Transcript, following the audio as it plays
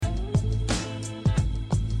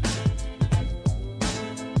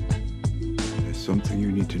something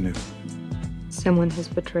you need to know. Someone has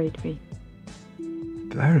betrayed me.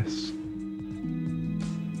 Varys.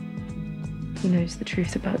 He knows the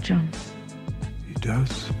truth about Jon. He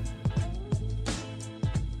does.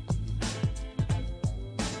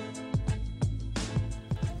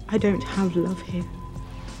 I don't have love here.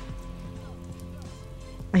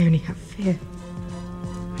 I only have fear.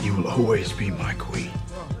 You will always be my queen.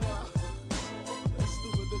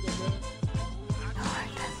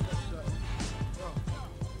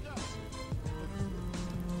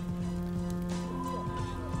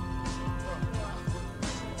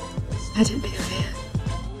 Let it be fear.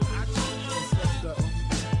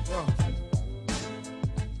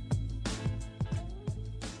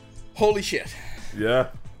 Holy shit. Yeah.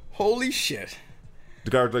 Holy shit.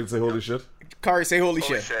 The character like to say holy shit? Kari, say holy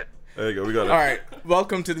shit. There you go, we got it. All right,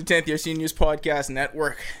 welcome to the 10th Year Seniors Podcast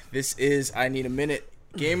Network. This is I Need a Minute,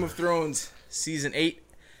 Game of Thrones, Season 8,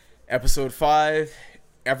 Episode 5.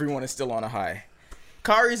 Everyone is still on a high.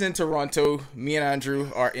 Kari's in Toronto. Me and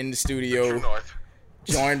Andrew are in the studio,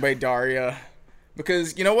 joined by Daria.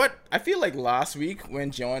 Because, you know what? I feel like last week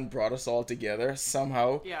when Jon brought us all together,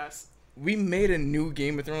 somehow... Yes. We made a new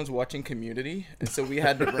Game of Thrones watching community, and so we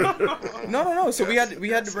had to bring no. So we had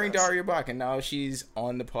to bring Daria back, and now she's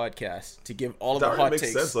on the podcast to give all of Daria the hot makes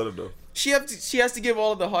takes. sense on it, though. She has to give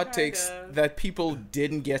all of the hot takes that people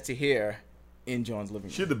didn't get to hear in Jon's living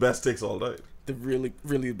room. She had the best takes all night. The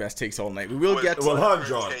really best takes all night. We will get to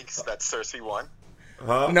Jon. Takes that Cersei won.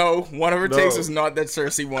 Huh? No, one of her takes was not that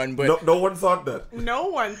Cersei won, but no one thought that. No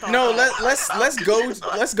one thought. No, that.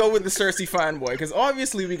 let's go with the Cersei fanboy, because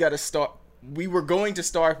obviously we got to start. We were going to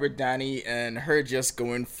start with Dany and her just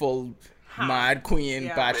going full mad queen,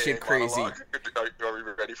 batshit crazy. Are we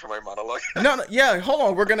ready for my monologue? No, yeah, hold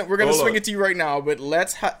on. We're gonna swing it to you right now, but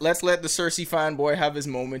let's let the Cersei fanboy have his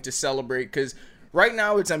moment to celebrate, because right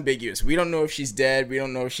now it's ambiguous. We don't know if she's dead. We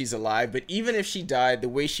don't know if she's alive. But even if she died, the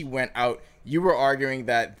way she went out, you were arguing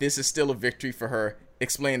that this is still a victory for her.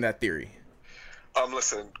 Explain that theory.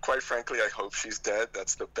 Listen, quite frankly, I hope she's dead.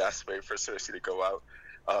 That's the best way for Cersei to go out.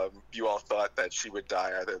 You all thought that she would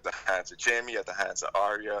die either at the hands of Jaime, at the hands of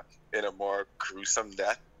Arya, in a more gruesome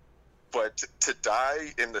death. But to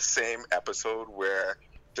die in the same episode where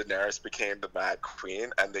Daenerys became the Mad Queen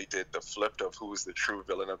and they did the flip of who's the true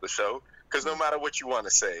villain of the show, because no matter what you want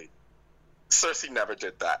to say, Cersei never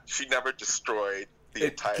did that. She never destroyed the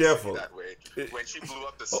entire city that way. When she blew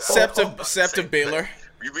up the Sept of Baelor.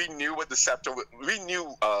 We knew what the Sept. We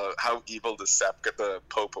knew how evil the Sept, the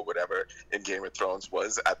Pope or whatever in Game of Thrones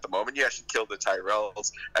was at the moment. Yeah, she killed the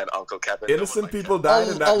Tyrells and Uncle Kevin. Innocent people died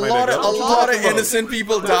in that. A lot of innocent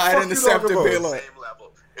people died in the Sept of Baelor.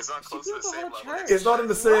 It's not close to the same level. It's not in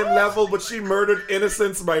the same level, but she murdered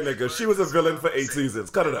innocents, my nigga. She was a villain for 8 seasons.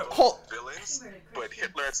 Cut it out. Villains, but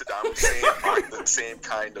Hitler and Saddam Hussein aren't the same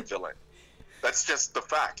kind of villain. That's just the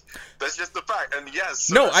fact. And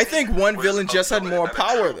yes. No, I think one villain just had more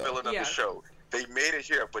power, though. Villain of the show. They made it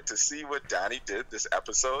here, but to see what Dany did this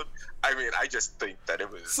episode, I mean, I just think that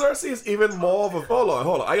it was... Cersei is even more of a... Hold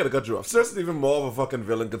on. I gotta cut you off. Cersei is even more of a fucking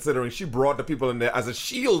villain, considering she brought the people in there as a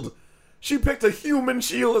shield. She picked a human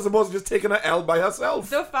shield as opposed to just taking an L by herself.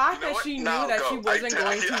 The fact that she knew that she wasn't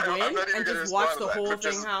going to win and just watched the whole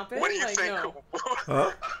thing happen. What do you think? No.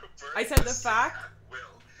 Huh? I said the fact...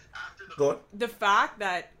 Go on. The fact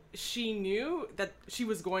that she knew that she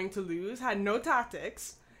was going to lose, had no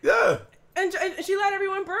tactics. Yeah. And she let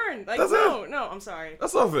everyone burn. Like, That's no, I'm sorry.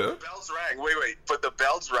 That's not fair. The bells rang. Wait. But the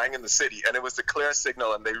bells rang in the city, and it was the clear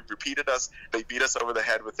signal, and they beat us over the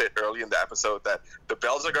head with it early in the episode that the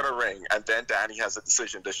bells are going to ring, and then Dany has a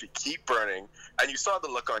decision. Does she keep burning? And you saw the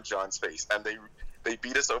look on Jon's face, and they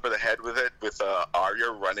beat us over the head with it, with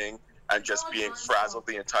Arya running and just being frazzled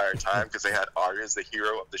the entire time because they had Arya as the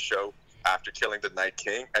hero of the show after killing the Night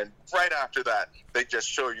King. And right after that, they just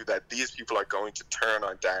show you that these people are going to turn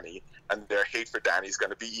on Dany, and their hate for Dany is going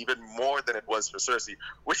to be even more than it was for Cersei,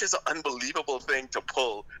 which is an unbelievable thing to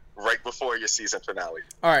pull right before your season finale.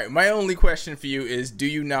 All right, my only question for you is, do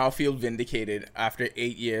you now feel vindicated after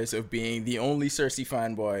 8 years of being the only Cersei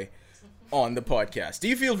fanboy on the podcast? Do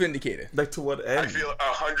you feel vindicated? Like, to what end? I feel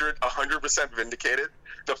 100% vindicated.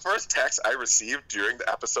 The first text I received during the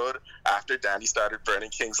episode after Dany started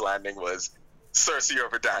burning King's Landing was Cersei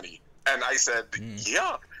over Dany. And I said,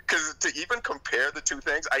 yeah, because to even compare the two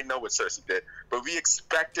things, I know what Cersei did, but we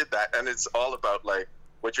expected that, and it's all about, like,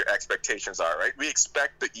 what your expectations are, right? We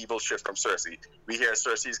expect the evil shift from Cersei. We hear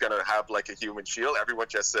Cersei's going to have, like, a human shield. Everyone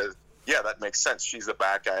just says, yeah, that makes sense. She's the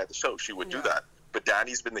bad guy of the show. She would do that. But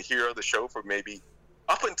Dany's been the hero of the show for maybe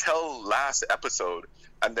up until last episode,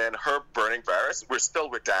 and then her burning Varys, we're still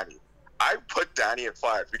with Dany. I put Dany in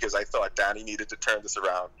 5 because I thought Dany needed to turn this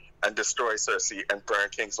around and destroy Cersei and burn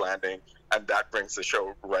King's Landing, and that brings the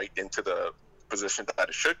show right into the position that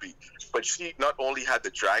it should be. But she not only had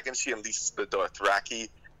the dragons, she unleashed the Dothraki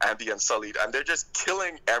and the Unsullied, and they're just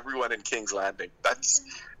killing everyone in King's Landing.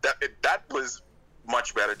 That was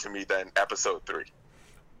much better to me than episode 3.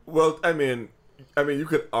 Well, I mean, you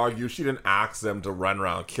could argue she didn't ask them to run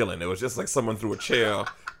around killing. It was just like someone threw a chair,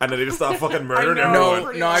 and then they just start fucking murdering I know.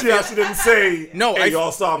 everyone. No, I she feel- actually didn't say, No, hey,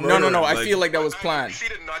 y'all stop murdering. No. I feel like that was planned. She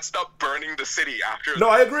did not stop burning the city after. No,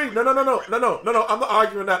 I agree. No. I'm not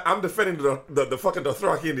arguing that. I'm defending the fucking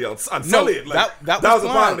Dothraki and the Unsullied. No, Like, that was was the planned.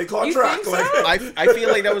 plan. They contract. You think Like, so? I feel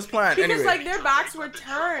like that was planned. Because Anyway, like their backs were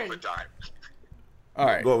turned. all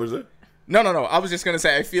right. what was it? No. I was just gonna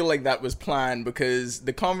say I feel like that was planned because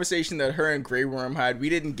the conversation that her and Grey Worm had, we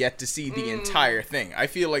didn't get to see the entire thing. I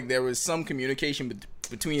feel like there was some communication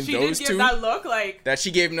between She those did give two that look like that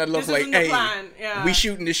she gave him that look this like, isn't the "Hey, plan." Yeah. we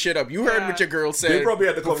shooting this shit up." You heard Yeah. what your girl said They probably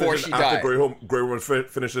had the before she conversation after died. Grey Worm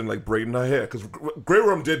finishing like braiding her hair, because Grey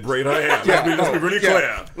Worm did braid her hair. Yeah, Let's be really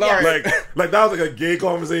yeah. clear. Alright. Like that was like a gay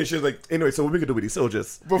conversation. Like, anyway, so what we could do with these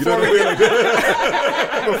soldiers? You know Before what I we- mean?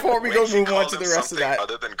 Like, Before we go move on to the rest of that,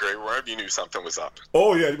 Other than Grey Worm, you knew something was up.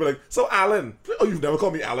 oh yeah, you'd be like, so Alan. Oh, you've never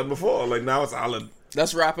called me Alan before. Like, now it's Alan.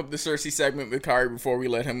 let's wrap up the Cersei segment with Kari before we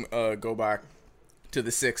let him go back to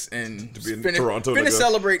the 6 and be in finish Toronto, finish nigga.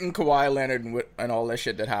 celebrating Kawhi Leonard and all that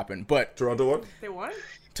shit that happened. But Toronto what? they won.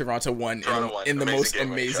 Toronto won Toronto won. in the Amazing most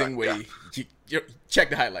game, amazing yeah. way. Check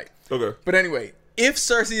the highlight. Okay. But anyway, if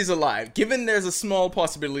Cersei is alive, given there's a small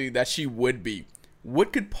possibility that she would be,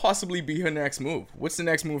 what could possibly be her next move? What's the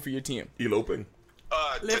next move for your team? Eloping.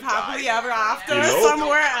 Live To happily die. ever after Elope.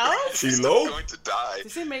 somewhere else. She's Elope? going to die.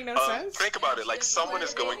 Does it make no sense? Think about it. Like, someone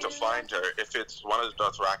is going to find her. If it's one of the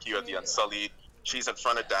Dothraki or the Unsullied, she's in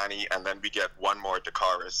front of Dany, and then we get one more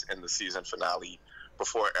Daenerys in the season finale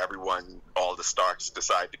before everyone, all the Starks,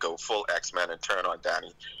 decide to go full X-Men and turn on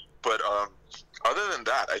Dany. But other than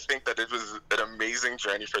that, I think that it was an amazing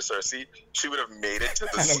journey for Cersei. She would have made it to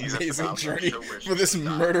the An season amazing finale journey show where she for this died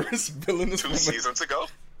murderous, villainous 2 woman. seasons ago,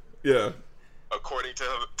 Yeah. according to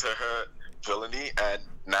her villainy. And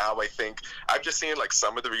now I think I've just seen like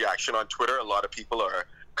some of the reaction on Twitter. A lot of people are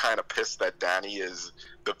kind of pissed that Dany is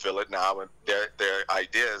the villain now, and their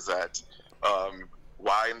idea is that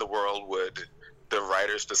why in the world would the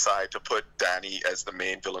writers decide to put Dany as the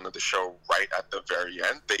main villain of the show right at the very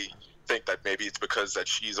end? They think that maybe it's because that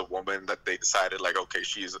she's a woman that they decided, like, okay,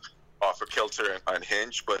 she's off her kilter and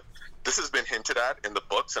unhinged. But this has been hinted at in the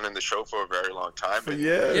books and in the show for a very long time. And,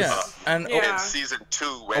 Yes. Yeah, and Yeah. in season 2,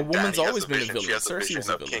 when A woman's Dany always has been a vision, she villain. has the Cersei vision was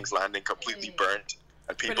a of villain. King's Landing completely burnt,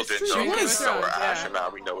 and people it's didn't true, know She it was. was or Ash, Yeah. and now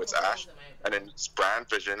we know it's Ash. And then Bran's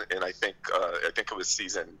vision, and I think it was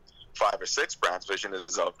season 5 or 6, Bran's vision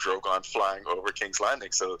is of Drogon flying over King's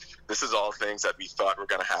Landing. So this is all things that we thought were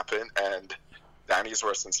going to happen, and Dany's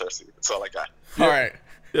worse than Cersei. That's all I got. all right,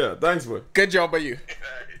 Yeah, thanks, boy. good job by you.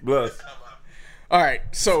 Bless. All right,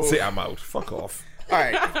 so Say I'm out. Fuck off. all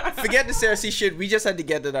right, forget the Cersei shit. We just had to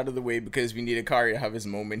get that out of the way because we needed Kari to have his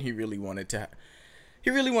moment. He really wanted to. He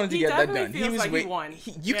really wanted to He get that definitely done. feels like he wait- won.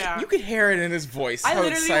 you, Yeah. you could hear it in his voice. I how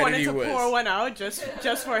literally excited wanted he to was. pour one out just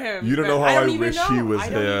for him. You don't but know how I don't even wish he know. was I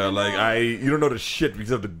don't there. even Like, know. you don't know the shit we used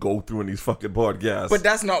to have to go through in these fucking podcasts. But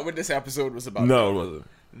that's not what this episode was about. no, it wasn't.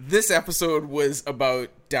 This episode was about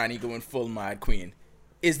Dany going full Mad Queen.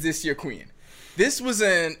 Is this your queen? This was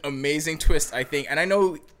an amazing twist, I think. And I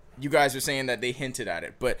know you guys are saying that they hinted at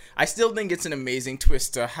it, but I still think it's an amazing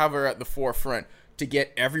twist to have her at the forefront to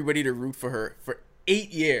get everybody to root for her for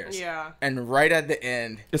 8 years. Yeah. And right at the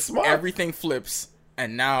end, It's smart. everything flips,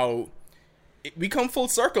 and now we come full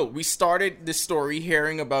circle. We started the story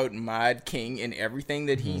hearing about Mad King and everything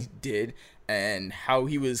that he did, and how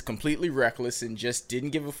he was completely reckless and just didn't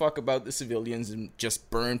give a fuck about the civilians and just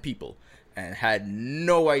burned people and had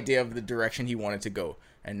no idea of the direction he wanted to go.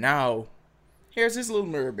 And now, here's his little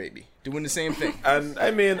mirror baby doing the same thing. And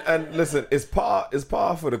I mean, and listen, it's par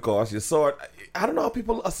for the course. You saw it. I don't know how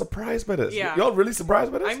people are surprised by this. Yeah. Y'all really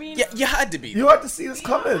surprised by this? I mean, Yeah, you had to be. you had to see this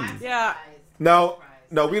coming. yeah. Now,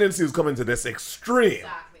 we didn't see it coming to this extreme.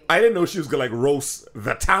 I didn't know she was gonna like roast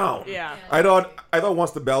the town. Yeah. I thought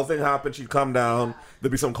once the Bell thing happened, she'd come down.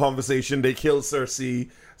 There'd be some conversation. They killed Cersei.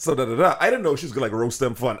 So I didn't know she was gonna like roast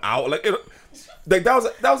them for an hour. Like that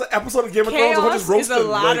was an episode of Game of Thrones. Chaos Just roast is a them,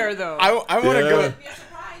 ladder, like, though. I want to Yeah. go. Be a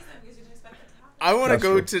surprise then because you didn't expect it to happen. I want to That's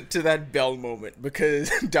go true. to that Bell moment because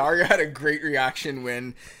Daria had a great reaction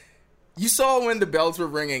when you saw when the bells were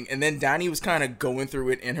ringing, and then Dany was kind of going through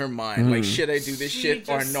it in her mind, like, should I do this She shit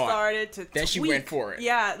or just not? started to Then she tweak. went for it.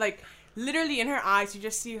 Yeah, like literally in her eyes, you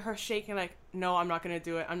just see her shaking like, no, I'm not gonna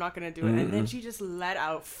do it. I'm not gonna do it. And then she just let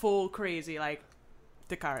out full crazy like,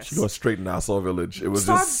 Dakaris. She goes straight in Nassau Village. It was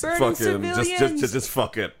Start just burning fucking, civilians. just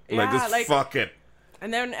fuck it. Like, Yeah, just like- fuck it.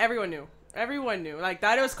 And then everyone knew. Everyone knew. Like,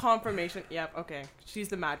 that was confirmation. Yep, okay. She's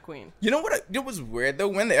the Mad Queen. You know what? It was weird though.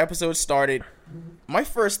 When the episode started, my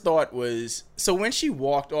first thought was, so when she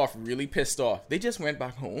walked off, really pissed off, they just went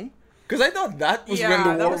back home. Because I thought that was when Yeah, the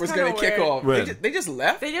that war was was going kinda to kick weird. off. When? They just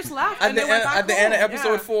left. They just left At and the they went end, back at the end of home.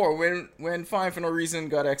 episode Yeah. 4, when Fine for No Reason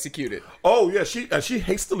got executed, Oh yeah, she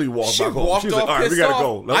hastily walked she back home. walked She was off like, all right, we pissed gotta off.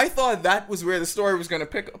 go. Let's- I thought that was where the story was going to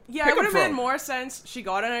pick up. Yeah, it would have from. made more sense. She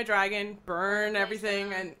got on a dragon, burn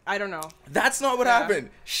everything, and I don't know. That's not what Yeah. happened.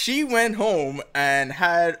 She went home and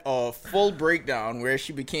had a full breakdown where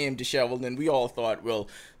she became disheveled, and we all thought, well,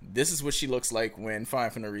 this is what she looks like when Fine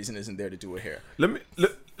for No Reason isn't there to do her hair.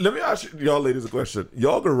 Let me ask y'all ladies a question.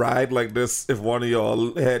 Y'all gonna ride like this if one of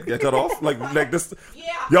y'all head get cut off? Like this? Yeah.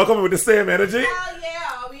 Y'all coming with the same energy? Hell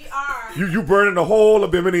yeah, we are. You burning the whole of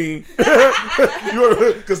Bimini.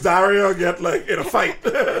 Because Dario get like in a fight.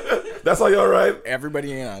 That's how y'all ride?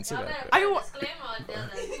 Everybody ain't answer Y'all that. better I- put a disclaimer out there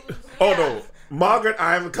that Oh no. Margaret,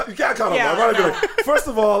 you can't count on Yeah, Margaret. no. I'm gonna be like, first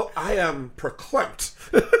of all, I am proclaimed.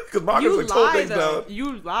 Because Margaret's You like told lie, things though. down.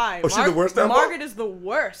 You lie. Oh, she's the worst ever? Margaret is the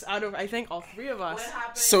worst out of, I think, all three of us. What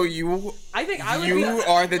happened? So you I think I would you be...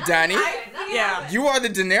 are the Danny? Yeah. You are the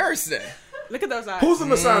Daenerys then? Look at those eyes. Who's the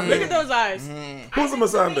Masande? Look at those eyes. Who's the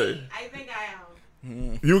Masande? I think I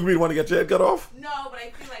am. You would be the one to get your head cut off? No, but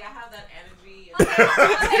I feel like I have that energy.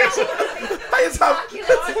 I just have,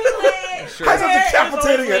 I just have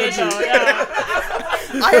decapitating Hair is energy. always weird,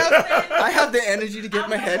 though, yeah. I have the energy to get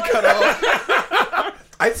my head cut off.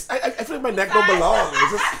 I feel like my neck don't belong.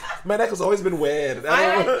 It's just, my neck has always been weird.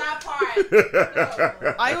 I I don't like that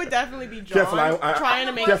part. I would definitely be John, Careful, trying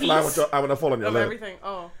to make careful, peace I want to fall on your of lip. everything.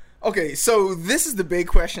 Oh. Okay, so this is the big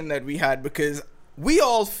question that we had because we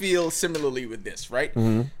all feel similarly with this, right?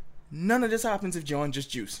 Mm-hmm. None of this happens if John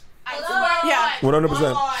just juice. I swear Yeah. on.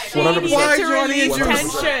 100%. She 100%. needed Why to Johnny release and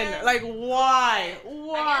Juice? tension. Like, why?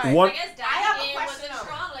 Why? One- I guess I have a Danny game wasn't question, though.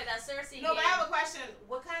 strong like that Cersei No, but I game. have a question.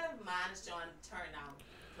 What kind of man is John turn down?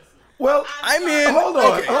 Well, I mean, hold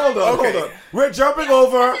on, okay, hold on, okay. hold on. We're jumping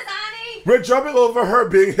over. This is Annie. We're jumping over her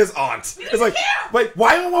being his aunt. It's like, wait,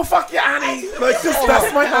 why do I want to fuck your Annie? Like,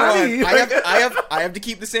 that's my Hold on. Annie. I have to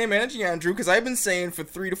keep the same energy, Andrew, because I've been saying for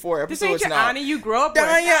 3 to 4 This ain't episodes your now. Annie you grew up with.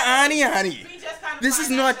 Nah, your Annie. We just kind of This is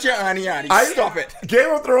find not out your tonight. Annie. I- Stop it. Game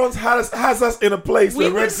of Thrones has us in a place We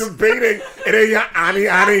where we're was- debating. It ain't your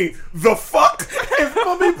Annie. The fuck? If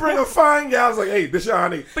mommy bring a fine gal, I was like, hey, this your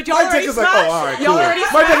Annie. But y'all my dick already is like, oh, smashed? all right, Y'all cool. already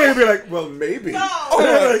My dick would be like, well, maybe.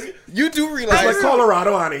 Like, You do it's realize like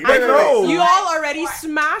Colorado Annie. Like, I no. You all already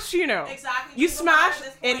smashed, you know. Exactly. You Think about smashed,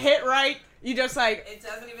 this it point. hit right. You just like, It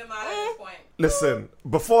doesn't even matter at this point. Listen,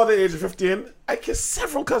 before the age of 15, I kissed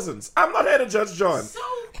several cousins. I'm not here to judge John. So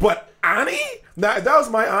But Annie? Now, if that was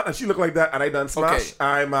my aunt and she looked like that and I done smash, Okay.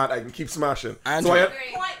 I'm mad. I can keep smashing. Andrew. So I,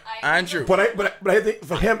 point. Andrew. but I think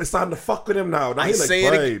for him, it's time to fuck with him now. Now I he's like, say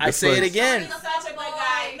it. "Boy, I this say it place- again. He's such a good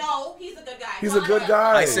guy. No, he's a good guy. He's a good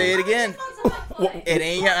guy. I say it again. It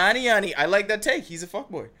ain't your Annie. I like that take. He's a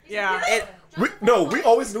fuckboy. yeah. We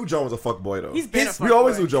always knew John was a fuckboy though. He's been a We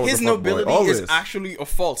always fuckboy. knew John was His a fuckboy. nobility Always. is actually a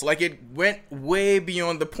fault. Like it went way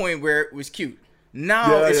beyond the point where it was cute.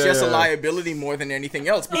 Now Yeah, it's yeah, just a yeah. liability more than anything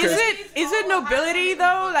else. Because Is it nobility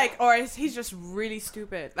though? Like, or is he just really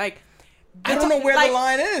stupid? Like, I don't know where like, the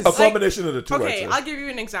line is. a combination of the two. Okay, I'd I'll say. give you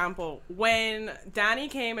an example. When Danny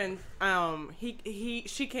came and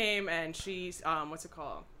she came and she's what's it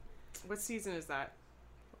called? What season is that?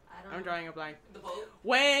 I'm drawing a blank. The boat.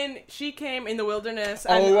 When she came in the wilderness.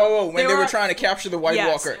 Oh, and whoa. When they were trying to capture the White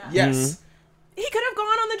Yes. Walker. Yes. He could have gone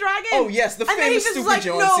on the dragon. Oh, yes, the and then famous he's just stupid like,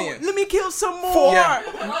 John no, scene. let me kill some more. Yeah.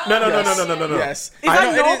 No. Yes. Is I that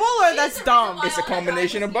know it noble or that's dumb? It's a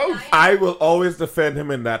combination of both. I will always defend him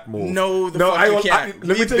in that move. No, fuck you can't.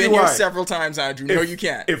 let me We've tell you been here why. several times, Andrew. No, you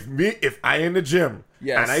can't. If I in the gym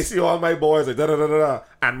Yes. and I see all my boys like da da da da da,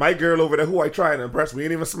 and my girl over there who I try and impress, we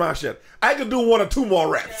ain't even smash yet. I can do 1 or 2 more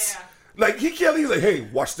reps. Yeah. Like he's like, hey,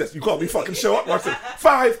 watch this. You call me fucking show up. Watch this.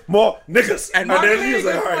 5 more niggas. And And Margaret then he made was a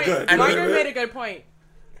like, good all right, point. good. And Margaret made a good point.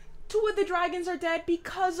 2 of the dragons are dead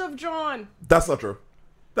because of John. That's not true.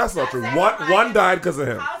 That's not true. That's One second one one. died because of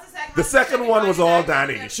him. How's the second The one? second one was all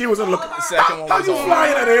Danny. Danny. She wasn't looking. The second one How was you all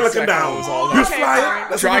flying and ain't looking Second down? one was all You Okay, flying? fine.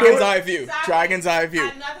 That's what you Dragon's doing? eye view. Exactly. Dragon's eye view.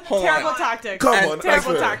 Had nothing to Hold do on. Terrible with tactics. Come And on,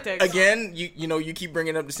 Terrible that's fair. tactics. Again, you know you keep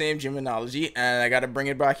bringing up the same gym analogy, and I got to bring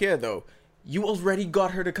it back here though. You already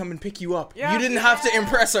got her to come and pick you up. Yeah. You didn't have to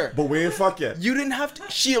impress her. But we ain't fuck yet. You didn't have to.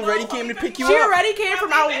 She already came to pick you She up. already came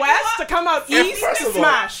from out west to come out east first and of all,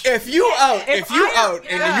 smash. If you out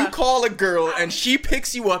yeah, and you call a girl and she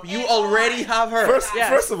picks you up, you already have her.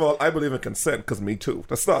 First of all, I believe in consent because me too.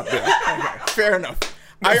 Let's start there. Fair enough.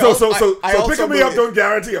 So also picking me up believe- don't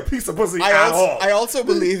guarantee a piece of pussy I at also, all. I also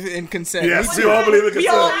believe in consent. Yes, Me we too. all believe in We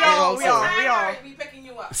consent. all. We picking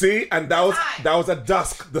you up. See, and that was at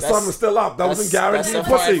dusk. The sun was still up. That wasn't guaranteed that's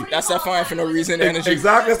pussy. That's that fine for no reason energy.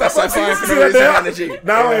 Exactly. That's that fine for no reason energy.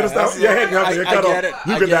 Now I Yeah, understand. that's- Your head, I your cut get off. it.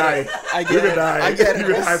 You I could get die. it. I You get could it. die. I get it. You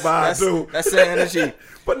could die bad too. That's the energy.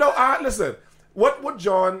 But no, listen. What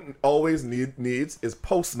John always needs is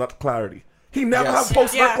post nut clarity. He never Yes. had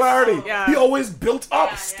post nut Yes. clarity. Yeah. He always built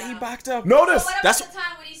up. Stay backed up. Notice. What about That's- the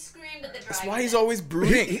time when he screamed at the drive? That's why he's always He,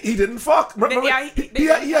 brooding. he didn't fuck. Remember,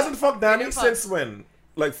 Yeah, he hasn't fucked Danny didn't fuck. since when?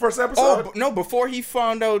 Like first episode? Oh no! Before he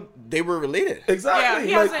found out they were related. Exactly.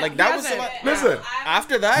 he like, hasn't- like he that was hasn't. listen.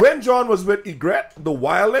 After that. When John was with Egret, the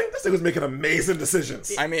wildling, this thing was making amazing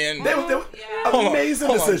decisions. I mean, They were hold on, amazing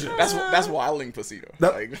hold on. decisions. That's wilding pussy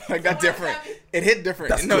though. That- like that's different. It hit different.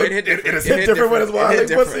 That's No, good. it hit different. It is hit different when it's It hit wildling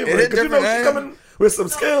different. pussy. It hit Because you know different. she's coming with some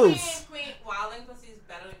skills. Wilding pussy is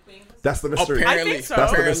better than queen pussy. That's the mystery. Apparently, I think so.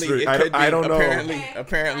 That's the apparently, mystery. it I could don't- I be. don't know.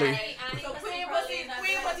 Apparently, So queen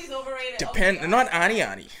pussy's overrated. depend. Not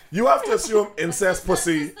Ani. You have to assume incest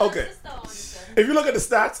pussy. Okay. If you look at the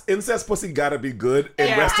stats, incest pussy gotta be good in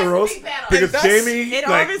Yeah. Westeros It has to be better. because That's- Jamie it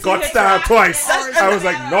like obviously got hits stabbed that. twice. That's- I was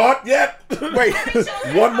like, not yet. Wait.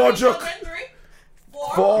 One more joke.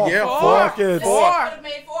 Four. Yeah, Four kids. Four. Would have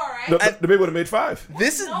made four, right? The baby would have made 5.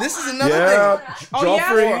 This is another Yeah. thing.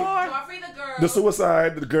 Joffrey, Joffrey the girl. the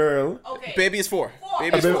suicide, the girl. Okay. Baby is 4. Four.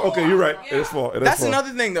 Baby is 4. Okay, you're right. Yeah. It is 4. It is That's 4. another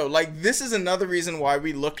thing though. Like this is another reason why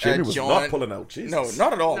we look Jamie at was John. not pulling out. Jesus. No,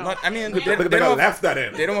 not at all. Not. I mean, they They don't have, left that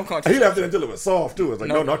in. they don't have He contraception. left it until it was soft too. It's like,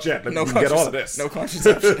 no, not yet. Like, No you can get all of contraception. this. No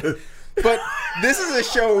contraception. But this is a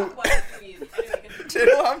show. They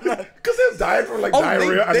don't have none. Because they're dying from like Oh,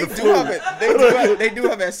 diarrhea and they the do flu. have it. They do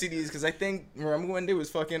have STDs because I think remember when they was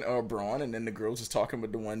fucking Braun and then the girls was talking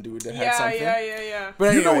with the one dude that had Yeah, something. yeah. But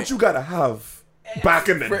You know anyway, what you gotta have back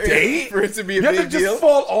in the for day? for it to be a You have to big just deal.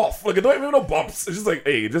 fall off. Like, it don't even no bumps. It's just like,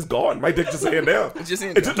 hey, it's just gone. My dick just in there. It's just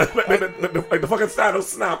in It's just like the fucking Thanos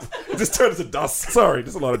snap. It just turns to dust. Sorry,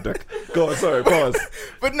 just a lot of dick. Go on, sorry, pause.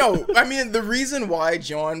 But no, I mean the reason why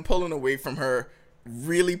John pulling away from her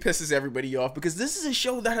really pisses everybody off because this is a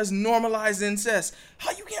show that has normalized incest.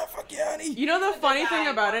 How you can't fuck Yanni? You know the funny thing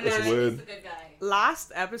about it It's is weird. He's a good guy.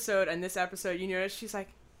 last episode and this episode, you notice she's like,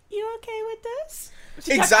 "You okay with this?"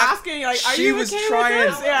 She kept Exactly. asking, like, "Are She you was okay trying- with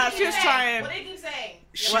this?" Yeah, she was trying. What did he keep saying?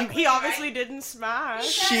 Well, he obviously didn't smash.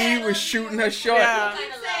 She was shooting her shot. Yeah.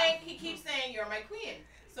 He keeps saying you're my queen.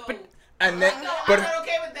 So And then, I'm but not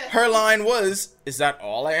okay with this. her line was, "Is that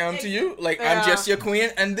all I am to you? Like I'm Yeah. just your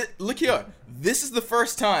queen." And look here, this is the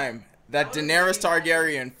first time that Daenerys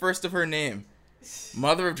Targaryen, first of her name,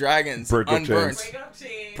 Mother of Dragons, Breaker of unburnt,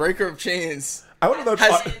 chains. Breaker of Chains, I wonder if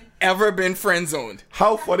has ever been friend zoned.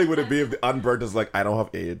 how funny would it be if the unburnt is like, I don't have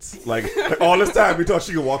AIDS. Like all this time we thought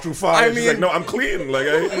she could walk through fire. I She's mean- like, no, I'm clean. Like,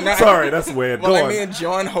 hey, Nah. sorry, that's weird. Well, Go I on. mean,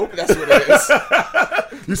 John hope that's what it is.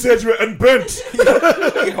 You said you were unburnt.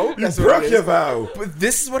 I hope You that's what broke it your is. vow. But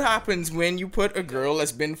this is what happens when you put a girl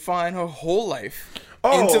that's been fine her whole life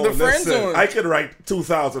into the friend listen, zone. I could write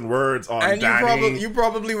 2,000 words on And Danny. you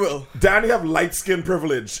probably will. Danny have light skin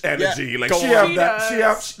privilege energy. Yeah, like go she on. have She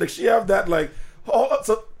that. does. She have that. Like, oh,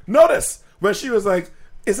 so notice when she was like,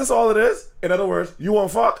 "Is this all it is?" In other words, you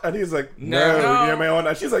want fuck? And he's like, "No, No. you're my own."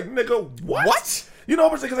 And she's like, "Nigga, what? What? You know,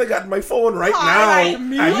 because I got my phone right Hi, now,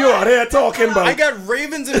 me? and you out here talking about." I got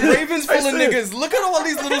ravens and ravens full of I see. niggas. Look at all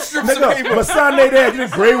these little strips of Nigga, paper. my son lay there. You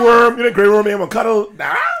did Grey Worm. You did Grey Worm. You cuddle.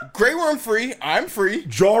 Nah. Grey Worm free. I'm free.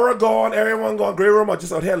 Jorah gone. Everyone gone. Grey Worm are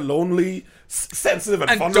just out here lonely, sensitive,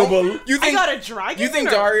 and, And vulnerable. don't you I think got a dragon. you think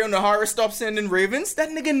or- Dario Nahara stopped sending ravens? That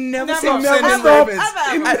nigga never Never. stopped He never sending stopped. ravens.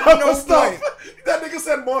 Ever. He At never no stopped. point. That nigga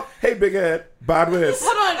said more. Hey, big head, bad ways.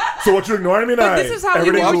 Hold on. So what you ignoring me now? But this is how you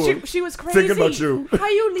Everything know cool. she was crazy. Thinking about you. How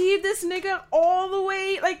you leave this nigga all the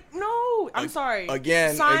way? Like, no. I'm sorry.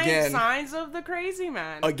 again. Signs of the crazy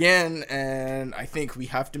man. Again, and I think we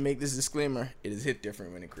have to make this disclaimer. It is hit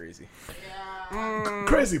different when it's crazy.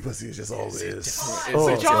 Crazy pussy is just always. It's Oh,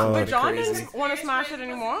 hit John, different but when John it's didn't want to smash it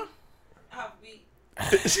anymore. Have we?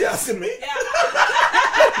 Is she asking me?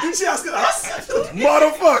 Yeah. Is she asking us?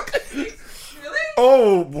 Motherfucker. Really?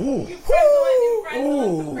 Oh,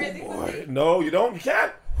 Ooh. Crazy boy. No, you don't. You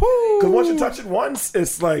can't. Because once you touch it once,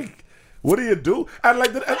 it's like, what do you do? And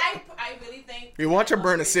like, But I really think We watch her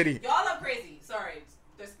burn a city. y'all are crazy. Sorry,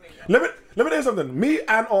 disclaimer. let me. let me tell you something. Me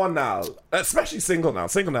and Ornal, especially Single Now.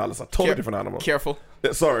 Single Now is a totally different animal. Careful.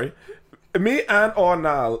 Sorry. Me and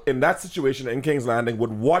Ornal in that situation in King's Landing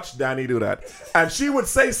would watch Danny do that. And she would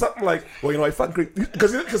say something like, well, you know, I fucking creep.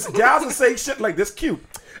 Because gals would say shit like this cute.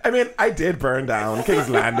 I mean, I did burn down King's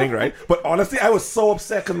Landing, right? But honestly, I was so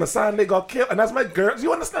upset because Missandei got killed. And that's my girl.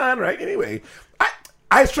 You understand, right? Anyway,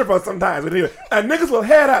 I strip out sometimes. But anyway, and niggas will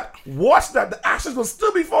hear that, watch that. The ashes will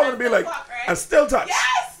still be falling and be like, and still touch.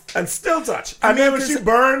 Yes! And still touch. And then when she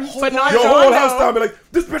burns, But not your John, whole house though. down, be like,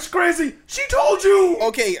 this bitch crazy. She told you.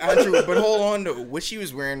 Okay, Andrew, but hold on to what she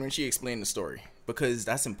was wearing when she explained the story, because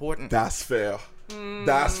that's important. That's fair.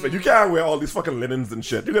 That's fair. You can't wear all these fucking linens and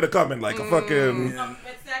shit. You gotta come in like a fucking,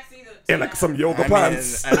 It's sexy. To in like some yoga I mean-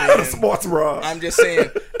 pants, I mean- a sports bra. I'm just saying.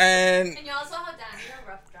 And And you also how Danny, her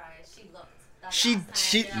rough dry, she looked. That she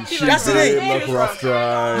last time, that's the She thing. looked rough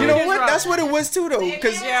dry. You know It is what? rough. That's what it was too, though,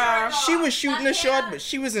 because Yeah. she was shooting a shot, but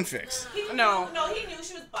she wasn't fixed. No. he knew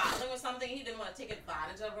she was bottling or something. He didn't want to take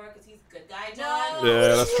advantage of her because he's a good guy, John. No.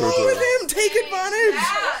 Yeah, that's true What's wrong with too. him? Take advantage.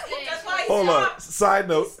 Yeah, that's why he Hold on. stopped. Side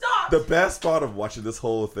note: stopped. the best part of watching this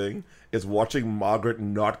whole thing is watching Margaret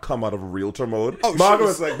not come out of realtor mode. Oh, she Margaret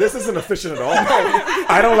was- was like, "This isn't efficient at all.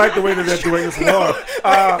 I don't like the way that they're doing this work.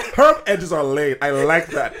 Her edges are laid. I like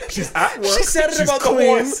that. She's at work. She said it she's about the clean.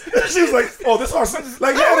 horse. She was like, "Oh, this horse,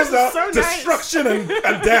 like here it is now, so nice. destruction and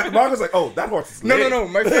death." Margaret's like, "Oh, that horse is laid." No.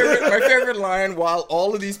 My favorite line, while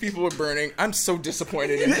all of these people were burning, I'm so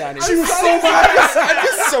disappointed in Danny. She was so mad. I'm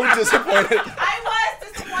just so disappointed. I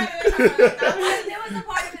was disappointed. There was a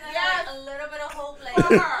part of it that had a little bit of hope, like.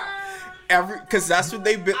 Because that's what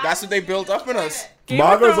they built up in us. Game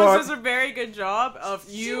Margot's of Thrones on- does a very good job of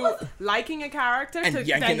you liking a character And to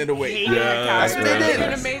yanking then it away. hating Yeah, a that's character. what they They did. did an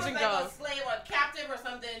She was amazing like job. a slave or captive or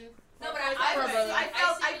something. No, but I I felt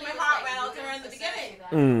see my it heart was went like out to her in the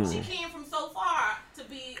beginning. Mm. She came from so far to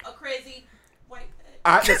be a crazy white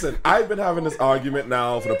bitch. Listen, I've been having this argument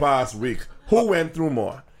now for the past week. Who went through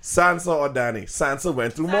more, Sansa or Dany? Sansa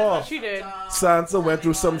went through more. She did. Sansa went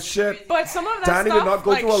through some shit. But some of that Dany did stuff, not go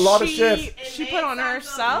like, through a lot of she- shit. She It put on made Sansa be a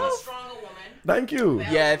herself. stronger woman. Thank you.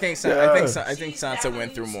 Yeah, I think Sansa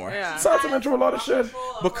went through more. Yeah. Sansa went through a lot of shit.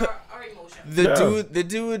 Because- Her emotions. The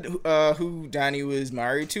dude who Dany was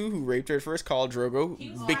married to, who raped her first, Khal Drogo,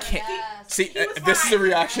 became. Yes. See, He was this is the fine.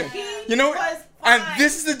 reaction. He You know, was and fine.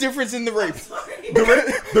 this is the difference in the rape.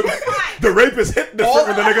 The rapist hit different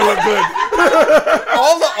when the nigga look good.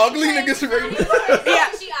 All the ugly niggas raped. Yeah.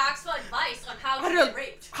 She asked for advice on how I to don't- get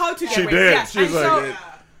raped. How to get She raped. did. Yeah. She was And like, so- yeah.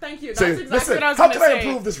 Thank you. That's Say, exactly listen, what I was how going can to I say.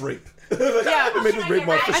 improve this rape? Yeah. I made this rape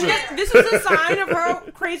more And efficient. this is a sign of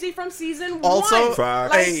her crazy from season Also, one.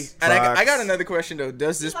 Facts. hey, and I Facts. got another question though.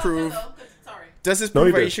 Does this prove? Sorry. Does this No,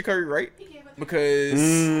 prove he did. Aisha Curry right? Because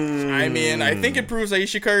I mean, I think it proves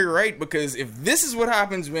Aisha Curry right. Because if this is what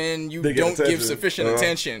happens when you They get don't give attention. sufficient Uh-huh.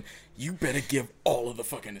 attention, you better give all of the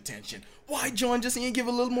fucking attention. Why John just didn't give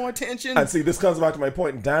a little more attention? And see, this comes back to my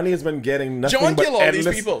point. Danny has been getting nothing John but killed all endless.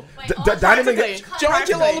 these people. Danny been Practically. John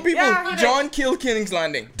killed all the people. Yeah, he did. John killed King's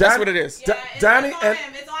Landing. That's what it is. Danny and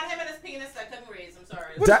It's on him and his penis that couldn't raise.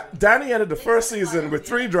 I'm sorry. Danny ended the first season with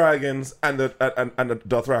 3 dragons and the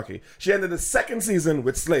Dothraki. She ended the second season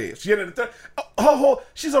with slaves. She ended the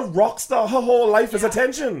she's a rock star. Her whole life is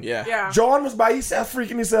attention. Yeah. Yeah. John was by himself, freaking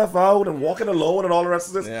himself out and walking alone and all the rest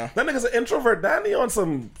of this. Yeah. That nigga's an introvert. Danny on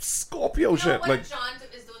some Scorpio You know shit. what Like John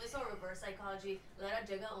is doing this on reverse psychology. Let her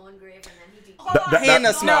dig her own grave and then he He ain't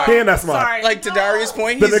that smart. He ain't that smart. Sorry. Like to Darius'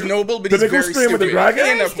 point, The he's nigga- noble, but the he's nigga very who screamed with stupid. the dragon?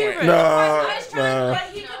 He ain't that Very point. Nah, I was trying nah. but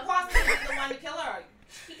he could possibly be the one to kill her.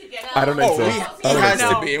 He could get I don't think Oh, so. he I don't has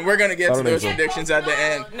think so. to be, and we're gonna get I to don't those think so. predictions at the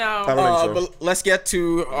end. No. I don't think so. But let's get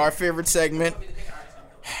to our favorite segment.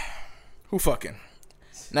 Who fucking?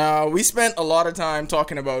 Now, we spent a lot of time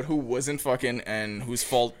talking about who wasn't fucking and whose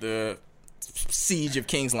fault the siege of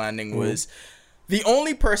King's Landing was. The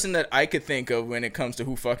only person that I could think of when it comes to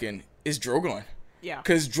who fucking is Drogon. Yeah.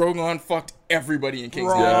 Because Drogon fucked everybody in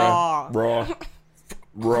King's Raw. Landing.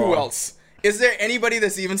 Raw. Who else? Is there anybody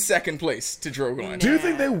that's even second place to Drogon? Do you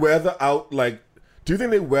think they weather out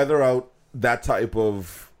that type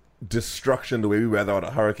of destruction the way we weather out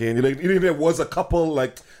a hurricane? You think there was a couple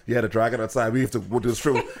like the dragon outside, we have to do this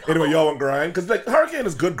through anyway, y'all want grind because like hurricane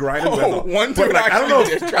is good grinding weather. one But, dude like, I don't know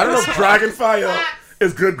actually did I don't know if dragon fire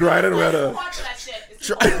is good grinding weather. Watch that shit. It's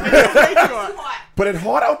too hot. But it's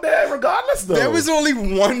hot out there regardless though. There was only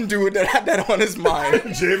one dude that had that on his mind.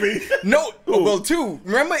 Jimmy. No, well, two.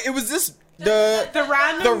 Remember, it was this the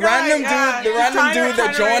random random guy, dude, the yeah. random Trying to- dude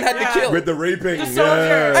that trying to John had rape, to yeah. kill. With the raping. The soldier.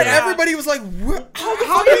 And Yeah. everybody was like, how the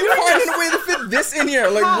fuck are you finding a way to fit this in here?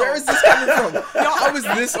 Like, where is this coming from? How is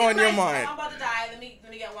this on your mind? I'm about to die. Let me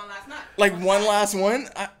get one last nut. Like, one last one?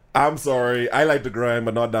 I'm sorry. I like to grind,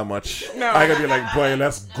 but not that much. No. I gotta be like, boy,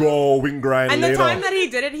 let's go. We can grind And later. the time that he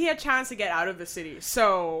did it, he had a chance to get out of the city.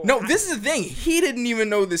 So No, this is the thing. He didn't even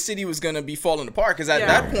know the city was gonna be falling apart because at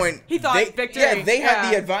that point he thought they, victory. Yeah, they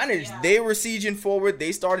had the advantage. They were sieging forward.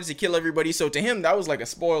 They started to kill everybody. So to him, that was like a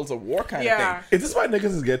spoils of war kind of thing. Is this why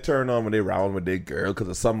niggas get turned on when they round with their girl because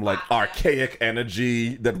of some like archaic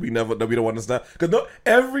energy that we don't understand? Because no,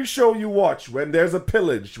 every show you watch, when there's a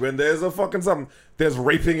pillage, when there's a fucking something, there's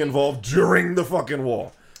raping involved during the fucking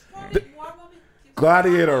war.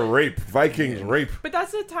 Gladiator rape, Vikings rape. But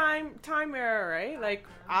that's a time era, right? Like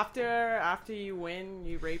after you win,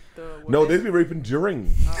 you rape the woman. No, they'd be raping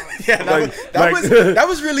during. Yeah, that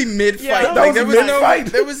was really mid fight. Yeah, like, that was mid-fight.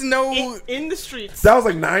 There was no in the streets. That was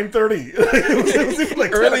like 9:30. it was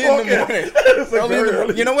like early in the 10 o'clock. morning. It was like Early in very the-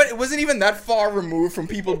 early. You know what? It wasn't even that far removed from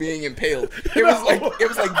people being impaled. It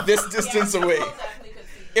was like this distance away.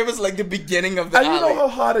 It was like the beginning of the And you alley. know how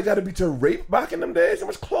hard it got to be to rape back in them days? How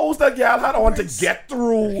much clothes that gal had on to get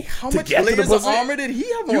through? How to much get to the layers of pussy? armor did he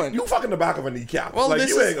have on? You fucking the back of a kneecap. Well, like, this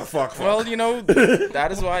you is- ain't gonna fuck. Well, you know,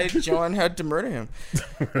 that is why John had to murder him.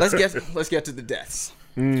 Let's get to the deaths.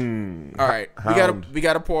 All right, Hound. we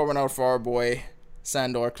gotta pour one out for our boy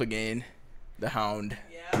Sandor Clegane, the Hound.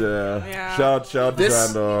 Yeah. Shout to This-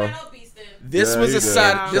 Sandor. This Yeah, was he a did. this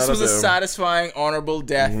Shout was out a to him. satisfying, honorable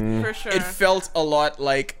death. For sure. It felt a lot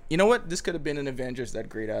like, you know what? This could have been an Avengers, that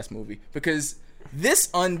great ass movie, because this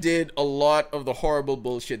undid a lot of the horrible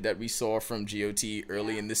bullshit that we saw from GOT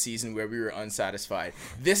early in the season where we were unsatisfied.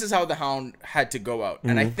 This is how the Hound had to go out,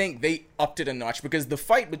 and I think they upped it a notch because the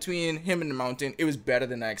fight between him and the Mountain, it was better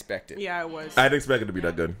than I expected. Yeah, it was. I didn't expect it to be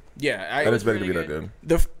that good. Yeah, I didn't expect it to be really that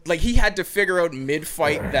good. like he had to figure out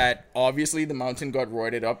mid-fight that obviously the Mountain got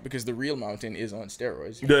roided up because the real Mountain is on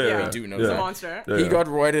steroids. Yeah, We do know He's that. a monster. Yeah. He got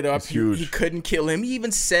roided up. huge. He couldn't kill him. He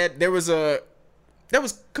even said there was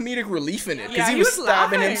comedic relief in it because Yeah, he he was was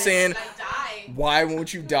stabbing him laughing. saying, "Why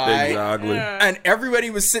won't you die?" Exactly. Yeah. And everybody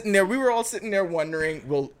was sitting there. We were all sitting there wondering,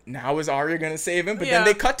 well, now is Arya gonna save him? But then Yeah.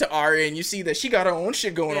 they cut to Arya, and you see that she got her own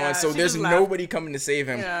shit going Yeah, on. So she there's just laughed. nobody coming to save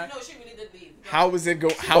him. Yeah. No, she really did leave. How is it go?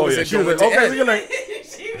 How Oh is yeah, it she was going like, to okay, end? so you're like,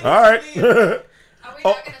 She really all right. did leave. Are we Oh.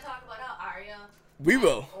 not gonna talk about how Arya? We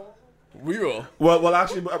will. We will. well,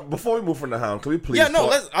 actually, before we move from the Hound, can we please? Yeah, no.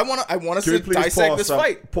 pause- I want us Can we to please dissect pause this some,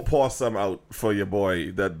 fight. Pause some out for your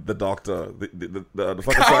boy, the doctor, the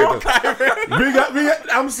fucking Kyle scientist. we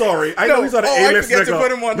got. I'm sorry. I know No, he's on the I A-list forget to nigga.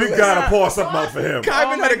 put him on the We list. gotta pause something out for him.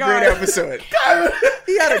 Kyman Oh had a my great God. episode.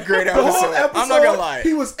 He had a great The whole episode. episode, I'm not gonna lie.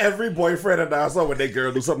 he was every boyfriend and asshole when they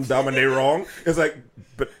girl do something dumb and they wrong. It's like,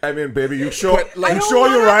 but I mean, baby, you sure? But, like- you I don't sure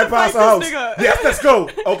you wanna ride have to past the fight house? this nigga. Yes, let's go.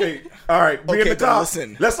 Okay, all right. We in Okay, the then car.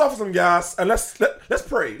 listen. Let's offer some gas and let's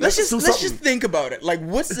pray. Let's do just something. think about it. Like,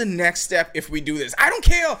 what's the next step if we do this? I don't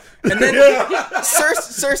care. And then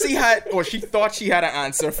Cersei had, or she thought she had an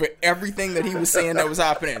answer for everything that he was saying that was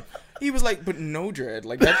happening. He was like, but no, Dread.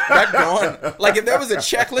 Like, that gone. Like, if there was a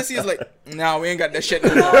checklist, he was like, nah, we ain't got that shit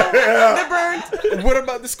no more. They're burnt. What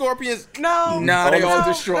about the Scorpions? No. Nah, they all No,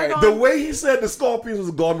 destroyed. they're The way he said the Scorpions was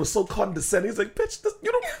gone was so condescending. He's like, bitch, this,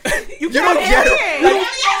 you don't. You don't get it.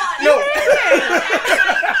 No.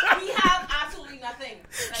 We have absolutely nothing.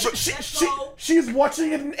 Like, let's go. She's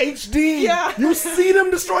watching it in HD. Yeah. You see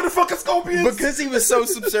them destroy the fucking Scorpions. Because he was so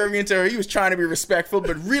subservient to her, he was trying to be respectful,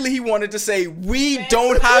 but really he wanted to say, we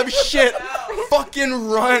don't have shit. Fucking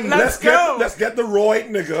run. let's go. get the Roy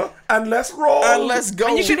nigga and let's roll. And let's go.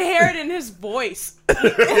 And you could hear it in his voice.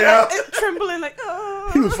 Yeah. Trembling like,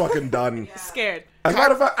 oh. He was fucking done. Scared. As a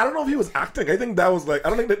matter of fact, I don't know if he was acting. I think that was like, I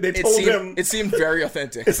don't think that they It told him. seemed very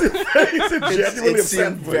authentic. It's genuinely it upset.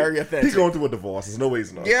 seemed but very authentic. He's going through a divorce. There's no way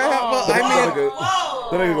he's not. Yeah, well, I mean,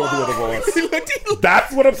 That nigga going through a divorce. he looked-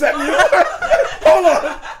 That's what upset me. Hold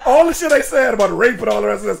on. All the shit I said about rape and all the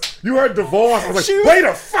rest of this, you heard divorce. I was like, She was- wait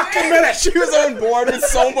a fucking minute. she was on board with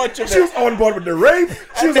so much of She was it. on board with the rape.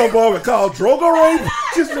 She was on board with Khal Drogo rape.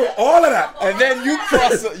 She was doing all of that. And then you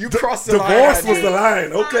crossed the line. Divorce was the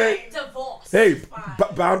line, okay? Divorce. Hey,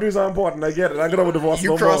 Fine. boundaries are important. I get it. I'm gonna with divorce. You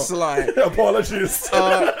no crossed the more. line. Apologies.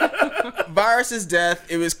 Varys' death,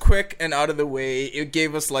 it was quick and out of the way. It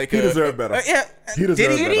gave us like He deserved better. Yeah. He deserved Did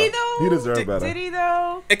better. Did he though? He deserved better. Did he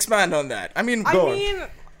though? Expand on that. I mean, I Go on. mean,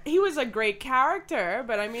 he was a great character,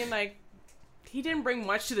 but I mean, like, he didn't bring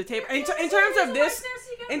much to the table. In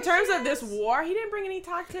terms of this war, he didn't bring any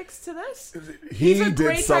tactics to this. He He's a did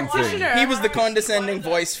great something. practitioner. he was the condescending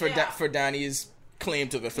voice for Dany's claim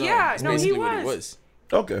to the throne. Yeah, That's no, he basically what he was. was.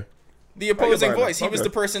 Okay. the opposing buy that. voice. He was Okay.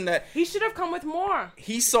 the person that He should have come with more.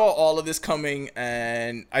 he saw all of this coming,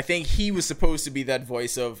 and I think he was supposed to be that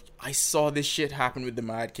voice of, I saw this shit happen with the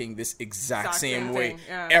Mad King this exact same same way. thing,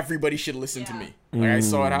 yeah. Everybody should listen to Yeah. me. Like, I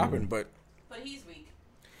saw it happen, but But he's weak.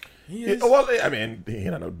 he Yeah, is. well, I mean, he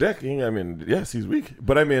ain't no dick. I mean, yes, he's weak,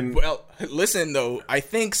 but I mean, Well, listen though, I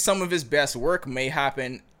think some of his best work may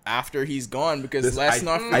happen after he's gone, because let's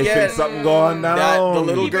not I forget think something going down. that the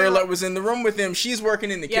little Even- girl that was in the room with him, she's working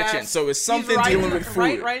in the kitchen, so it's something dealing with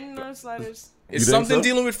food. Writing those letters. It's You think something so?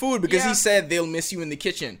 dealing with food, because Yeah. he said they'll miss you in the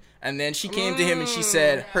kitchen, and then she came to him and she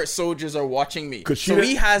said her soldiers are watching me. So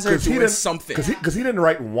he has her doing something. Because he didn't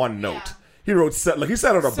write one note. He wrote like he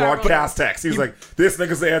said on a Several. broadcast text. He was like, "This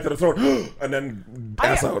nigga say after the throat," and then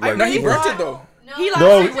ass out. Like, No, he He burnt was- it though. He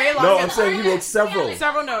no, lasted way longer. no, I'm saying he wrote several.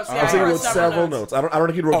 Several notes. I'm Yeah, saying he he wrote several notes. I don't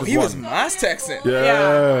think he wrote Oh, just he was one. mass texting.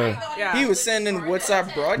 Yeah. Yeah. He was sending WhatsApp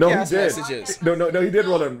No, he broadcast did. messages. No, he did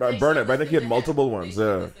roll and burn it, but I think he had multiple ones.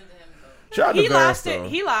 Yeah. Shout out to He Varys, lasted. though.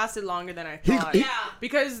 He lasted longer than I He- thought. he-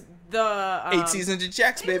 Because the 8 seasons of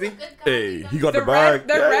checks, baby. Hey, he got the the bag. red,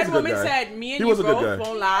 the Yeah, he's red a good woman guy. said, "Me He and you was a good both guy.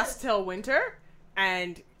 won't last till winter,"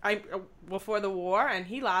 and I before the war, and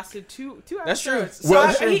he lasted two That's true. episodes. So Well, I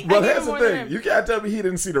here's gave the him more than thing. him. You can't tell me he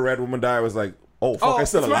didn't see the red woman die. I was like, oh, fuck, Oh, I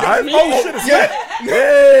still it's alive? right. Oh, shit, it's Yeah.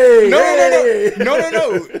 Hey, hey.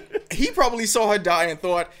 No. He probably saw her die and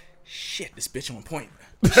thought, shit, this bitch on point.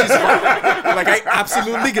 She's right. Like, I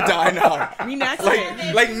absolutely could die now. Me next.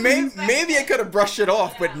 Maybe I could have brushed it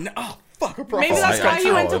off, but no, oh, fuck, her Maybe prophecy. that's I why got he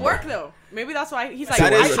you. went to Oh, work though. Maybe that's why he's like,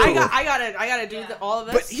 That is true. I gotta do all of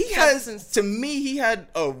this. But he has, since- to me, he had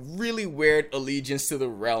a really weird allegiance to the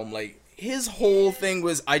realm. Like, his whole thing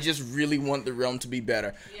was, I just really want the realm to be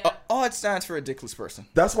better. It stands for a dickless person.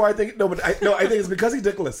 That's why I think, I think it's because he's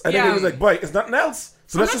dickless. I think Yeah. he was like, boy, it's nothing else.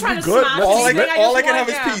 So I'm let's not just trying be to good. smash Let's All I anything, can, I all just I can want-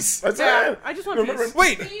 have yeah. is peace. That's Yeah, it. I just want Remember- peace.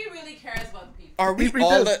 Wait, He really cares about people. are we Read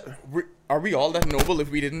all this. that? Are we all that noble if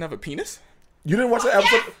we didn't have a penis? You didn't watch the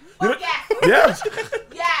episode? You didn't- Yes. Yeah.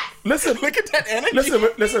 Yes. Listen, Look at that energy.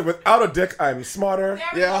 listen. Without a dick, I'm smarter.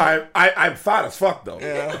 Yeah. I'm fat as fuck though.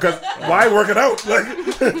 Because why work it out? Like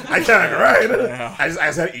I can't, right? I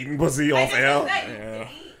just had eating pussy off air.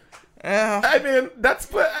 I mean,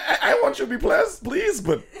 I want you to be pleased,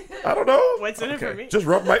 but I don't know. What's in it for me? Just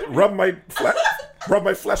rub my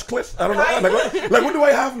flesh clit. I don't know. Like what do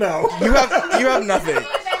I have now? You have nothing. They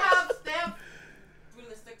have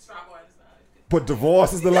realistic strap on. But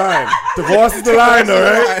divorce is the line. Divorce is the line, all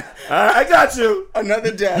right? I got you.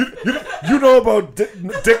 Another death. You know about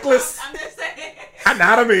dickless I'm just saying.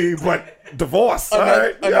 anatomy, but divorce. All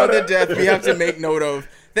right? You Another gotta- death we have to make note of.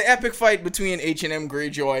 The epic fight between H&M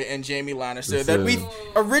Greyjoy and Jaime Lannister that we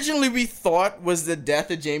originally thought was the death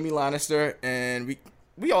of Jaime Lannister, and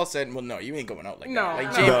we all said, well, no, you ain't going out like No, that.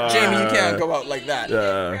 Like, no. Jaime, you can't go out like that. For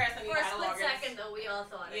a split second, though, we all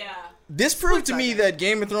thought it. Yeah. This proved to me that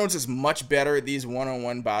Game of Thrones is much better at these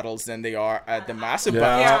one-on-one battles than they are at the massive Yeah.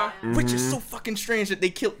 battles. Yeah. Which is so fucking strange that they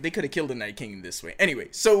could have killed the Night King this way. Anyway,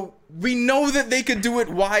 so we know that they could do it.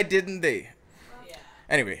 Why didn't they? Yeah.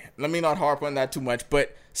 Anyway, let me not harp on that too much.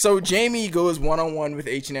 But so Jaime goes one-on-one with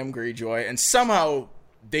H&M Greyjoy, and somehow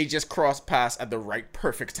they just cross paths at the right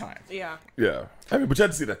perfect time. Yeah. Yeah. I mean, but you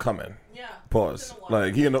had to see that coming. Yeah. Pause. It's in the water.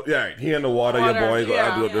 Like he in the water, your Water, boy go yeah.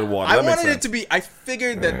 out do the water. I That makes wanted it sense. to be. I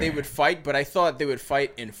figured that they would fight, but I thought they would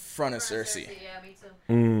fight in front of Cersei. Yeah, me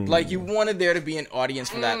too. Like, you wanted there to be an audience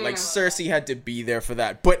for that. Like, Cersei had to be there for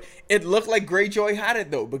that. But it looked like Greyjoy had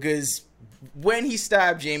it, though, because when he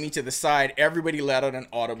stabbed Jaime to the side, everybody let out an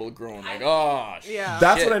audible groan. Like, oh, Yeah.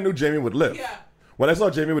 That's shit. when I knew Jaime would live. Yeah. When I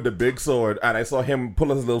saw Jaime with the big sword and I saw him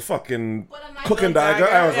pull his little fucking Put a knife cooking on dagger,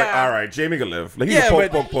 I was like, yeah. all right, Jaime can live. Like he Yeah, can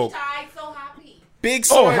but- poke. He died so happy. big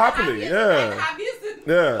Oh, sword. happily, yeah, Happiest.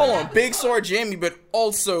 yeah. Hold on, big sword Jaime, but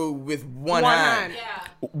also with one hand.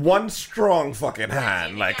 Yeah. One strong fucking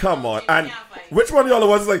hand. Like, come on. Jaime And can't fight. which one of y'all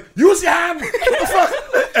was like, use your hand? What the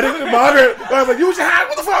fuck? And then Margaret, I was like, use your hand?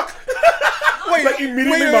 What the fuck? Wait, Like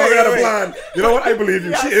immediately wait, Margaret had a wait. plan. You know what? I believe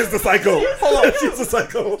you. She is the psycho. Hold on. She's the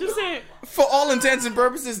psycho. Just saying. For all intents and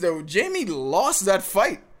purposes, though, Jaime lost that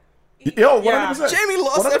fight. Yo, 100%. Jaime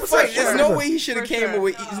lost that 100%, fight. There's no 100%. way he should have For came sure.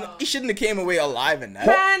 away. No. He shouldn't have came away alive in that.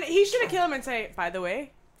 Man, he should have killed him and say, by the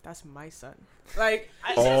way, that's my son. Like,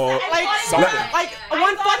 Oh, like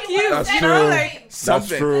one fuck you. That's You true. know, like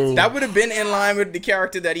Something. true. That would have been in line with the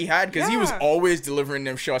character that he had, because he was Yeah. always delivering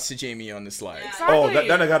them shots to Jaime on the slide. oh, exactly.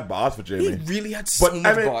 then I got bars for He Jaime. really had so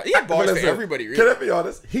much bars. He had but bars for listen, everybody, Can really. I be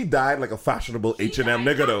honest? He died like a fashionable H&M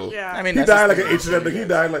nigga, though. Yeah. I mean, He that's died his like an thing. H&M nigga. He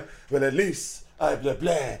died like, well, at least I blah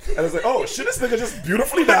blah. And I was like, oh shit, this nigga just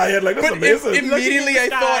beautifully dying. Like, that's But amazing. immediately I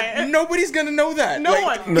Guy. thought nobody's gonna know that. No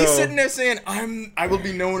Like, one. He's No. sitting there saying, "I will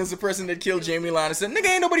be known as the person that killed Jamie Lannister." Nigga,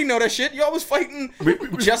 ain't nobody know that shit. Y'all was fighting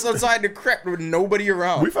just outside the crypt with nobody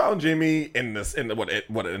around. We found Jamie in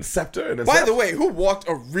an Scepter. In By the way, who walked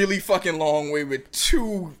a really fucking long way with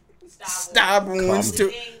 2 stab wounds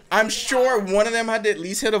to? I'm sure one of them had to at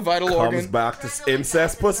least hit a vital comes organ. back to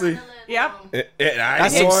incest pussy. Yep.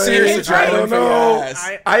 That's some serious I adrenaline don't for your know. ass.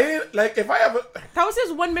 I ain't like if I ever. That was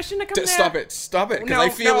his one mission to come there. Stop it, because No, I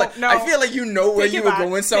feel no. I feel like you know where Take you it were back.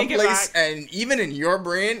 going Take it someplace, back. and even in your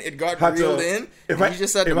brain, it got Had to- reeled in. If and I you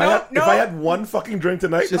just said, if no. I had one fucking drink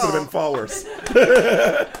tonight, this would have been far worse.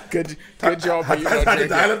 Good job, but you're I not had to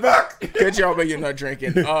dial drinking. it back. Good job, but you're not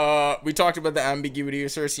drinking. We talked about the ambiguity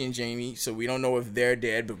of Cersei and Jamie, so we don't know if they're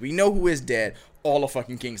dead, but we know who is dead. All of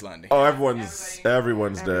fucking King's Landing. Oh, everyone's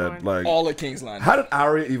dead. Like, All of King's Landing. how did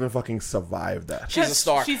Arya even fucking survive that? She's a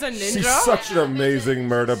Stark. She's a ninja. She's such an amazing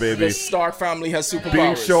murder baby. The Stark family has superpowers.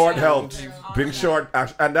 Being short helped. Being short,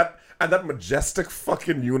 and that majestic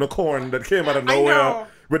fucking unicorn that came out of I nowhere know.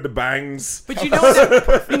 with the bangs. But you know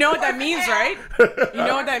what that means, right? You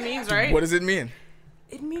know what that means, right? What does it mean?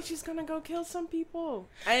 It means she's gonna go kill some people.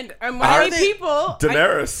 And when Are I mean they- people,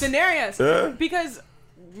 Daenerys. Daenerys. Yeah. Because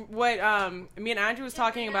what me and Andrew was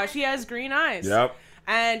talking about, she has green eyes. Yep.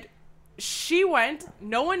 And she went.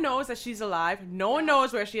 No one knows that she's alive. No one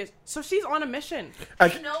knows where she is. So she's on a mission. No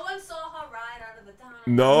one saw her ride out of the town.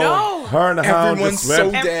 No. Her and the hound Everyone's just so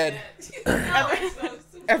went. dead.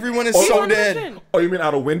 Everyone is She's so on a dead. mission. Oh, you mean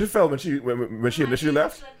out of Winterfell when she initially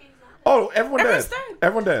left? Oh, everyone Everyone's dead. dead.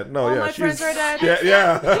 Everyone dead. No, All yeah, my she's friends are dead.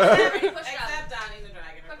 Yeah. Except Donnie the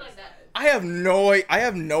Dragon. Quick like that. I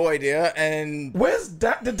have no idea, and Where's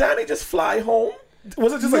did Danny just fly home?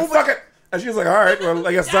 Was it just like fuck it? And she was like, all right, well,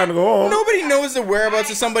 I guess it's time to go home. nobody knows the whereabouts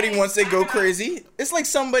of somebody once they go crazy. It's like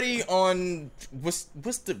somebody on what's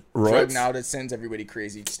the drug Roids? now that sends everybody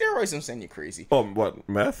crazy? Steroids don't send you crazy. Oh, what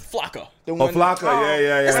meth? Flocka. The Oh, one. Flocka.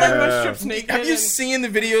 Yeah. It's like Everyone yeah. strips naked. Have you and- seen the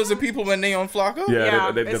videos of people when they on Flocka?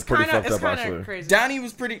 Yeah, they're it's pretty kinda- fucked it's up kinda actually. Crazy. Danny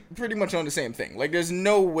was pretty much on the same thing. Like, there's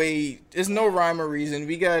no rhyme or reason.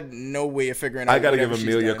 We got no way of figuring out. I gotta give whatever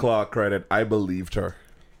she's Emilia done. Clarke credit. I believed her.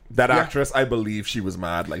 That actress, I believe she was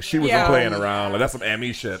mad. Like she wasn't Yeah. playing around. Like that's some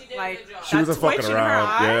Emmy shit. Like She wasn't that twitch fucking in her around.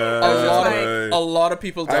 eye. Yeah. A lot of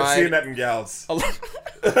people died. I've seen that in gals. A lot,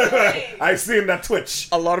 I've seen that twitch.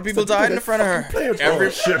 a lot of people died in front of her.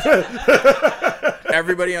 Every shit.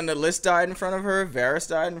 Everybody on the list died in front of her. Varys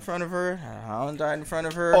died in front of her. Hound died in front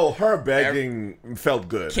of her. Oh, her begging felt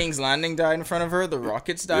good. King's Landing died in front of her. The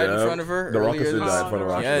Rockets died in Yeah. front of her. The earlier Rockets did this- die in front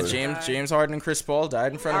of her. Yeah, actually. James Harden and Chris Paul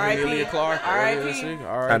died in front of R.I.P. Emilia Clarke earlier this R.I.P. week.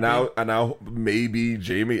 R.I.P. And now maybe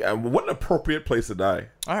Jamie. And what an appropriate place to die.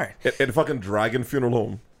 All right. In a fucking dragon funeral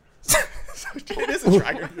home. It is a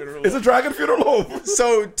dragon funeral. It's a dragon funeral home.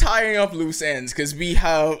 So, tying up loose ends, because we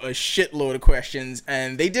have a shitload of questions,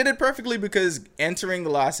 and they did it perfectly because entering the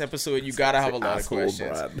last episode, you gotta have a lot of Asshole,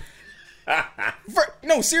 questions. Brad.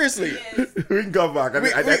 No, seriously. We can go back. I We-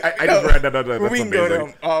 just no, read that. That's we can go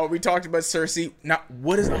amazing. to we talked about Cersei. Now,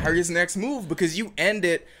 what is Arya's next move? Because you end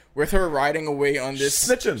it with her riding away on this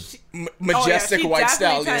Snitching. majestic she white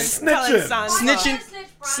definitely stallion. telling Snitching. Sansa.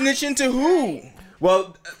 Snitching to who?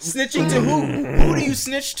 Well, Snitching to who? Who do you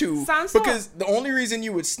snitch to? Sansa. Because the only reason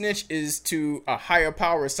you would snitch is to a higher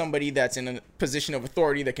power, somebody that's in a position of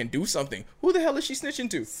authority that can do something. Who the hell is she snitching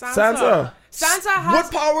to? Sansa. Sansa has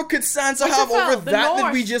What power could Sansa have Winterfell, over the that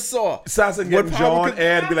North. we just saw? Sansa getting What power John could-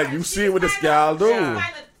 and be like, you see what this gal do? Yeah. Kind of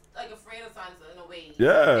like afraid of Sansa in a way.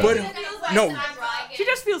 Yeah. But It feels like no. Sansa- She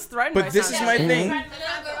just feels threatened. But by this Sansa. is my thing. The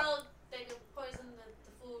little girl, they could poison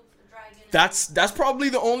the food, the dragon. That's probably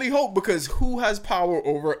the only hope, because who has power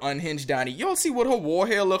over unhinged Dany? Y'all see what her war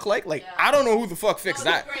hair looked like? Like, I don't know who the fuck fixed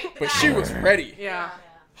that, but she was ready. Yeah.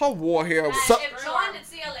 Her war hair was. And if John did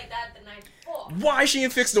see her like that the night before. Why she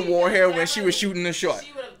didn't fix the war hair when she was shooting the shot?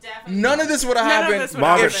 She would have definitely. None of this would have None of happened this would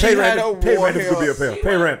Margaret, if she pay had rent. a Pay war rent if you hair. be a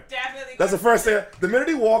pay rent. Definitely. That's the first thing. The minute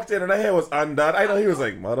he walked in and her hair was undone, I know he was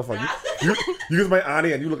like, motherfucker, you use my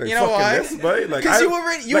auntie and you look like You know fucking why? this, boy. Like, 'Cause I, you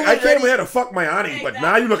already- I came here to fuck my auntie, but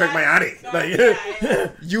now you look like my auntie. Like,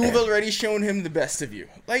 You've already shown him the best of you.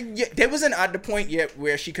 Like, yeah, there wasn't at the point yet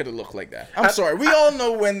where she could have looked like that. I'm sorry. We all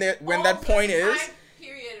know when that point is.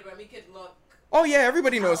 Period when we could look. Oh yeah,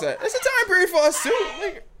 everybody knows that. It's a time period for us too.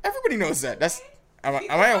 Like, everybody knows that. That's. Am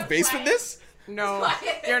I off base with this? No,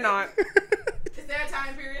 you're not. Is there a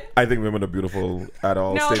time period? I think women are beautiful at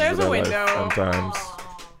all No, stages there's of their a life. window. Sometimes.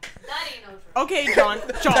 That ain't no truth. Okay, John.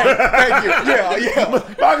 Thank you. Yeah.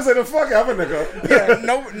 Marcus said, the fuck ever, nigga. Yeah,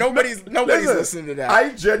 nobody's Listen, listening to that. I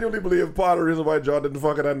genuinely believe part of the reason why John didn't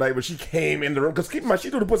fuck her that night was she came in the room. Because keep in mind, she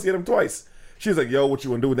threw the pussy at him twice. She was like, yo, what you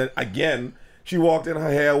want to do? And then again, she walked in,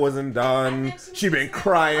 her hair wasn't done. She been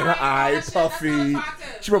crying, her eye puffy.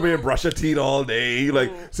 She probably didn't brush her teeth all day.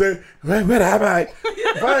 Like, say, where am I?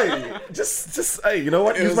 Right. Just, hey, you know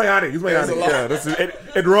what? Use my honey. Yeah, that's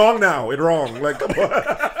it wrong now. It wrong. Like, come on.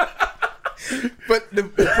 But the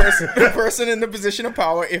person in the position of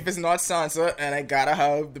power, if it's not Sansa, and I gotta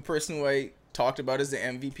have the person who I talked about as the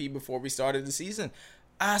MVP before we started the season,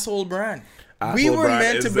 asshole Bran. We were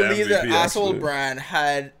meant to believe that asshole Bran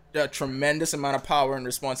had a tremendous amount of power and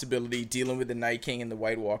responsibility dealing with the Night King and the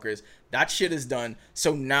White Walkers. That shit is done.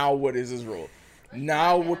 So now what is his role?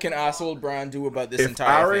 Now what can asshole Bran do about this entire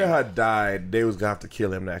thing? If Arya had died, they was gonna have to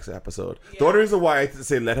kill him next episode. Yeah. The only reason why I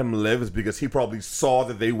say let him live is because he probably saw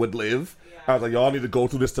that they would live. Yeah. I was like, y'all need to go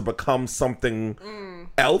through this to become something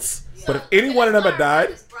else. Yeah. But if any one of them had died,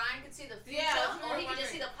 Brian could see the future, or he could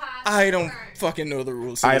just see the past. I don't fucking know the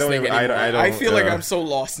rules. I feel like I'm so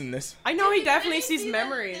lost in this. I know he definitely sees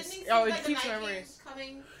memories. Oh, he keeps memories.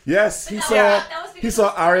 Yes, he saw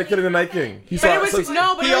Arya killing the Night King. It was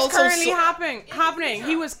currently happening.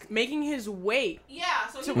 He was making his way. Yeah,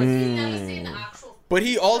 so he was never seen the actual. But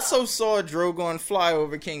he also saw Drogon fly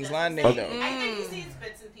over King's Landing, though. I think he sees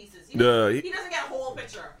bits and pieces. He doesn't get a whole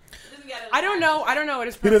picture. I don't know what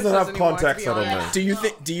his he purpose doesn't have anymore, context. I don't know.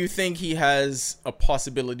 Do you think he has a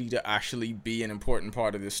possibility to actually be an important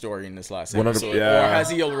part of the story in this last episode, or has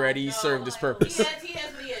he already served his purpose? He is.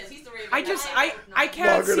 He's the Raven. I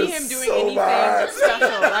can't see him doing anything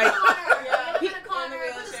special. Like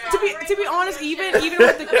to be honest, even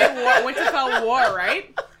with the Winterfell War,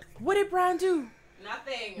 right? What did Bran do?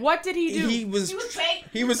 Nothing. What did he do? He was bait.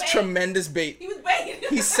 He was tremendous bait. He was bait.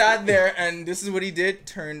 He sat there, and this is what he did: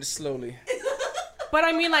 turned slowly. But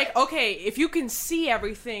I mean, like, okay, if you can see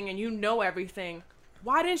everything and you know everything,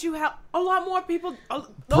 why didn't you have a lot more people?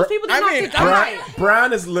 Those people did not get die.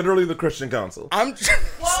 Bran is literally the Christian Council.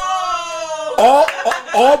 Whoa!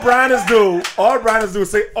 All Bran is do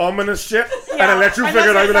is say ominous shit, and then let you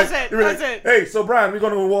figure it out. You're like, hey, so Bran, we're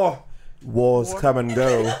going to war. Wars come and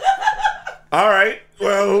go. All right.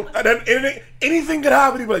 Well, and then anything could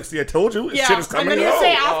happen. He'd be like, see, I told you. Shit is coming. And then you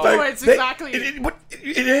say afterwards, exactly.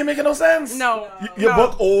 It ain't making no sense. No. Your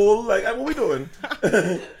book old. Like, what we doing?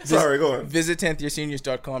 Sorry, go on. Visit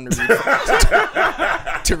 10thyearseniors.com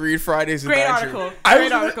to read Fridays with Great Andrew.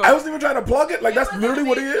 article. I wasn't even trying to plug it. Like, that's literally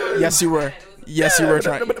what he is. Yes, you were. Yes, you were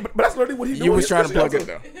trying. But that's literally what he doing. You was trying to plug it,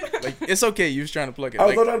 though. Like, it's okay. You was trying to plug it. I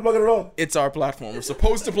was not trying to plug it at all. It's our platform. We're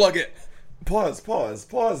supposed to plug it. Pause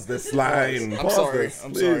this line. I'm sorry.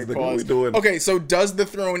 Pause. What are we doing? Okay, so does the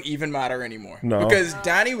throne even matter anymore? No. Because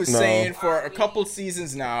Dany was saying for a couple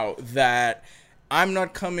seasons now that I'm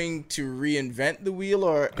not coming to reinvent the wheel,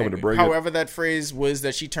 or coming to break however that phrase was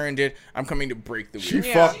that she turned it. I'm coming to break the wheel. She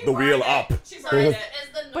fucked the wheel up.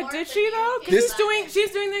 But did she though? Because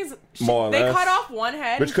she's doing things. More or they less. cut off one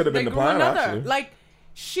head, which could have been the plan. Actually, like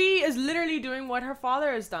she is literally doing what her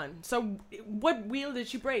father has done. So what wheel did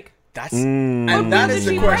she break? That's and that is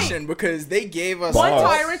the question, because they gave us one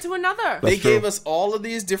tyrant to another. They gave us all of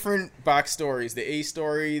these different backstories, the A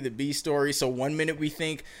story, the B story. So one minute we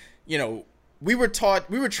think, we were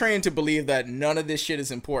trained to believe that none of this shit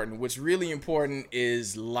is important. What's really important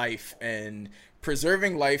is life and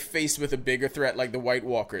preserving life faced with a bigger threat like the White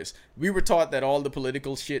Walkers. We were taught that all the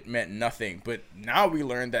political shit meant nothing, but now we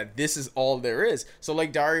learned that this is all there is. So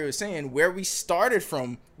like Dario was saying, where we started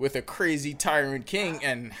from with a crazy tyrant king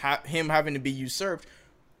and him having to be usurped,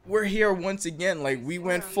 we're here once again. Like, we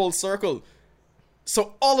went full circle.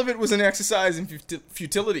 So all of it was an exercise in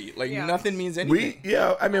futility. Like, nothing means anything.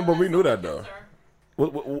 But we knew that though.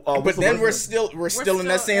 But then we're still in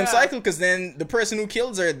that same cycle, because then the person who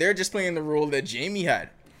kills her, they're just playing the role that Jaime had,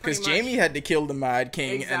 because Jaime had to kill the Mad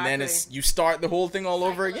King, and then you start the whole thing all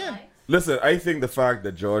over again. Listen, I think the fact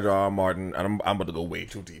that George R.R. Martin, and I'm about to go way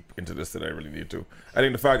too deep into this than I really need to. I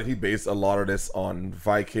think the fact that he based a lot of this on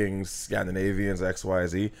Vikings, Scandinavians,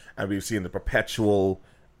 XYZ, and we've seen the perpetual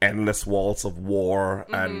endless waltz of war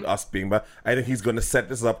and us being bad. I think he's going to set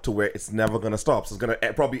this up to where it's never going to stop. So it's going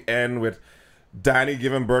to probably end with Dany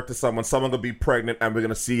giving birth to someone gonna be pregnant, and we're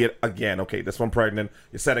gonna see it again. Okay, this one pregnant.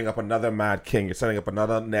 You're setting up another Mad King. You're setting up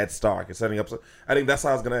another Ned Stark. You're setting up. I think that's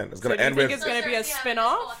how it's gonna end. It's gonna end with. It's gonna be a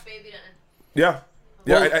spin-off. Yeah.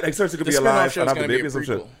 Well, I expect it could be alive and have the baby or some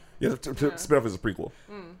shit. Yeah, spin-off is a prequel.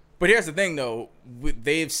 But here's the thing, though.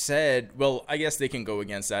 They've said, well, I guess they can go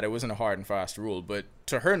against that. It wasn't a hard and fast rule, but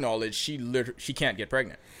to her knowledge, she can't get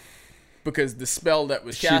pregnant. because the spell that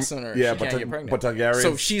was cast on her, yeah, she but can't get pregnant. but Targaryens-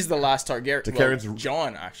 so she's the last Targaryen. Targaryens- Well,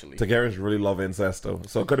 Jon actually. Targaryens really love incest though,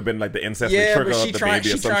 so it could have been like the incest Yeah, that trigger but she the trying. baby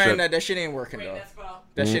or She some trying shit. that shit ain't working though. Greatness, bro.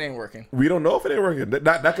 That shit ain't working. We don't know if it ain't working.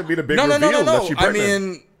 That could be the big No, reveal that she I pregnant.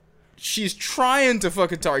 mean, she's trying to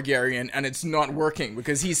fuck a Targaryen, and it's not working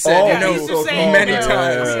because he said no he's just saying many no.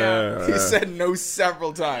 times. Yeah. He said no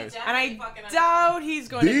several times. And I doubt he's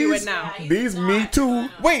going to do it now. These Me Too.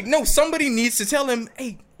 Wait, no, somebody needs to tell him,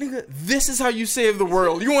 hey, nigga, this is how you save the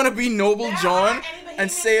world. You want to be Noble John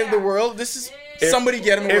and save the world? This is... Somebody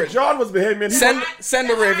get him a If word. John was behaving, Send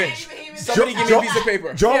a raven. Somebody give me a piece of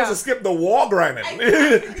paper. John was to skip the wall grinding. He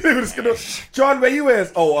would skip the, John, where you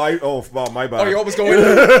is? My bad. Oh, y'all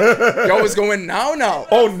was going now.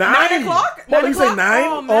 Oh, 9? 9 o'clock? Oh, you say 9?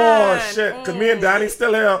 Oh, man. Shit. Because me and Danny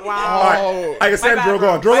still here. Wow. All right. I can send bad,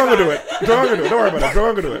 Drogon. bro. Drogon My gonna do it. Drogon gonna do it. Don't worry about it.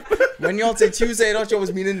 Drogon gonna do it. When y'all say Tuesday, I thought y'all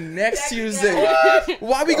was meeting next Tuesday.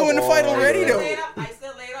 Why we going to fight already, though? I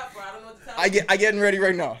still laid up, bro. I don't know what to tell you. I getting ready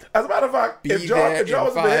right now. As a matter of fact, Be if John there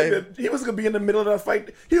was in behaving, he was gonna be in the middle of that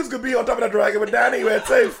fight. He was gonna be on top of that dragon with Danny where it's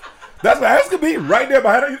safe. That's where I was gonna be, right there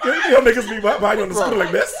behind you. You know, niggas be behind you on the scooter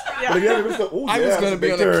like this. But if you had to go, I was going to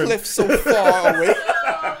be on a cliff so far away.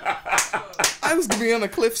 I was going to be on a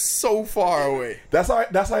cliff so far away. That's how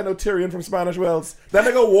I know Tyrion from Spanish Wells. That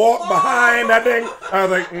nigga walked behind that thing. I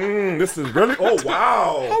was like, this is really. Oh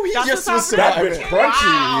wow. Oh, he That's just what's was happening. That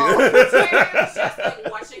surviving. bitch crunchy. He was just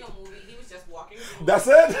like watching a movie. He was just walking. That's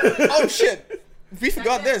it. Oh shit. We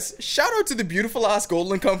forgot this. Shout out to the beautiful ass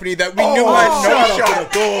Golden Company that we Oh, knew had no shout out shot. to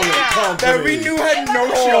the Golden Company. That we knew had no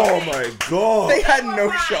Oh shot. my god. They had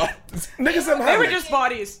no shot. Niggas them They had were like just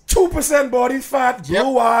bodies. 2% body fat,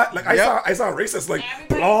 blue eye. Like Yep. I saw racist, like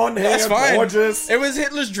blonde hair, That's fine. gorgeous. It was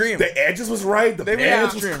Hitler's dream. The edges was right. The They were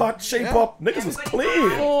pants extreme. was cut, shape Yeah. up. Niggas was clean.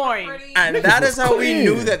 Boy. And Niggas that was is how we clean.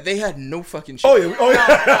 knew that they had no fucking shit. Oh yeah. Oh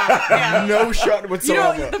yeah. Yeah. No shot You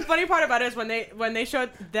whatsoever. know, the funny part about it is when they showed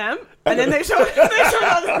them, and then they showed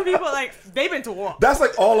other people, like, they've been to war. That's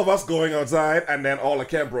like all of us going outside, and then all the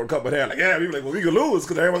camp broke up with hair. Like, yeah, we were like, well, we could lose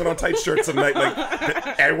because everyone got on tight shirts tonight.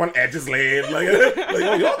 Like, everyone edges laid. Like,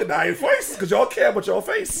 oh, y'all can die in face because y'all care about your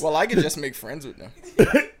face. Well, I could just make friends with them.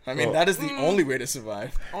 I mean, that is the only way to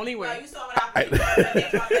survive. Only Well, way. you saw what happened. They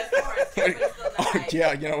dropped that forest. Everybody still Oh, died.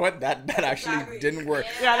 yeah, you know what? That actually didn't work.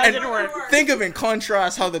 Yeah, that And didn't work. think of in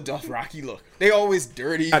contrast how the Dothraki look. They always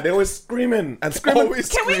dirty. And they always screaming and screaming. Always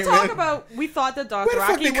Can we screaming. talk about, we thought the Where the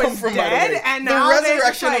fuck they Dothraki come was from, by the dead, way? and The now they're just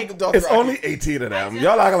resurrection like, of the Dothraki. It's only 18 of them.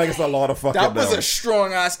 Y'all acting like it's a lot of fucking That was them. a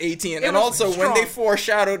strong ass 18. And was also, when strong. they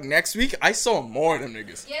foreshadowed next week, I saw more of them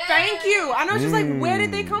niggas. thank you. And I was just like, where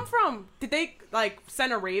did they come from? Did they, like,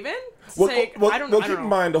 send a raven? Well, Say, well, I don't well, I keep don't in know.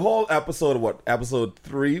 mind the whole episode of episode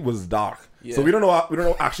 3 was dark. Yeah. So we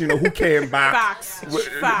don't actually know who came back. Facts.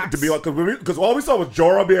 Facts. To be honest, because all we saw was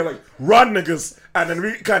Jorah being like, "Run, niggas," and then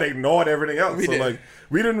we kind of ignored everything else. We so did. like,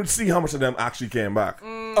 we didn't see how much of them actually came back.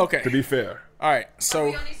 Okay. To be fair, All right. We So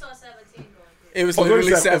only saw 17 going through. it was Oh, it's only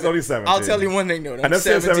literally seven- it's 7. only 17. I'll tell you one thing, though. And them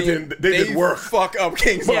 17, they did work. Fuck up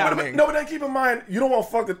King's Yeah. Landing. no, but then keep in mind, you don't want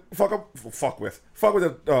to fuck with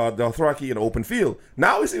the Dothraki in the open field.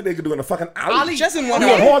 Now we see what they could do in the fucking alley. Just in one You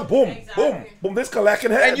got alley. horn, boom, Exactly. boom, boom. This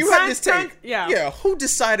collecting heads. And you had this Turn- take. yeah. Who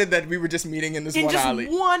decided that we were just meeting in this In one just alley?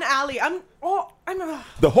 one alley. I'm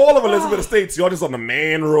the whole of Elizabeth Estates. Y'all just on the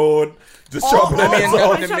main road, just chopping I the mean, heads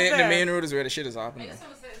Oh, off. I the, shot main, the there. main road is where the shit is happening.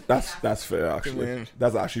 That's fair, actually. Man.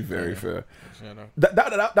 That's actually very fair. You know.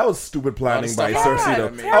 That was stupid planning by stuff Cersei.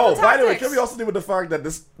 happened. Though. Yeah, Oh, terrible by the way, tactics. can we also deal with the fact that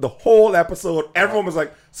the whole episode, everyone was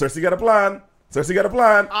like, Cersei got a plan. Cersei got a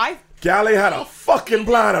plan. Gally had a fucking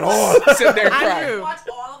plan at all. Sit there and cry. Andrew. Watch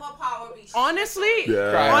all of her power be Honestly,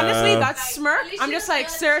 Yeah. honestly, that Like, smirk, at least I'm she just was like,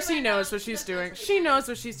 good at Cersei it. knows what she's doing. She knows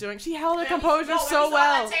what she's doing. She held her When we- composure no, when so we saw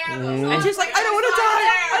well. that tear, And she's like, I don't want to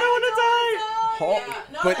die. I don't want to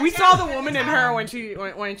die. But We saw the woman in her when she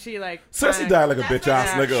like. Cersei kinda- died like a bitch ass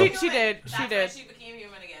Yeah, nigga. she did. She That's did. when she became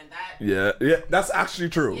human again. That. Yeah, that's actually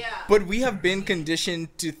true. Yeah. But we have been conditioned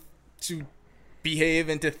to behave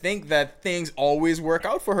and to think that things always work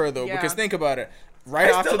out for her, though. Yeah. Because think about it.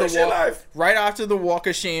 Right I after still the think she walk, alive. right after the Walk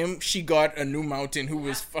of Shame, she got a new mountain who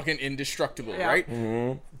was fucking indestructible. Yeah. Right.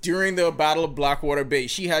 Mm-hmm. During the Battle of Blackwater Bay,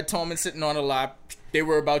 she had Tommen sitting on her lap. They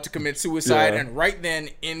were about to commit suicide, Yeah. and right then,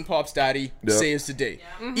 in pops daddy, Yep. saves the day.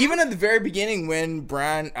 Even at the very beginning, when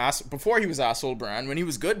Bran asked, before he was asshole Bran, when he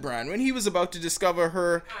was good Bran, when he was about to discover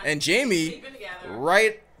her and Jamie, Sleeping together.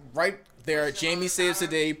 right there, Jamie saves the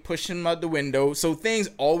day, pushed him out the window. So things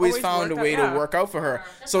always found a worked way out, to yeah. work out for her.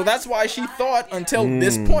 So that's why she thought until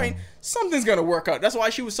this point something's gonna work out. That's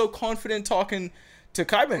why she was so confident talking to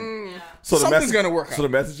Qyburn. So the Something's message, gonna work So out. the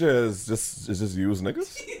message is just use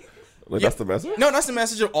niggas. Like, Yeah. that's the message? No, that's the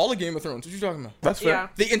message of all of Game of Thrones. What you talking about? That's fair. Yeah.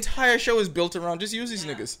 The entire show is built around just use these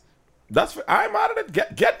niggas. That's fair. I'm out of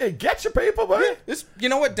it. Get your paper, buddy. This, you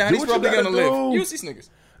know what? Danny's what you probably gotta gonna live. do. Use these niggas.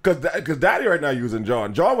 Because Daddy right now using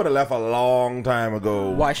John. John would have left a long time ago.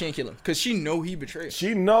 Why she ain't kill him? Because she know he betrayed.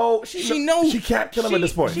 She know. She know. She can't kill him at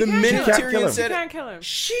this point. The can't minute kill him. Tyrion She said can't it, kill him.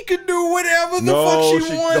 she could do whatever the No, fuck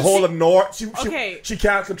she wants. the whole of North. She Okay.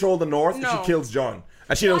 can't control the North. No. She kills John,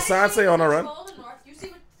 and she knows Sansa on her run. You see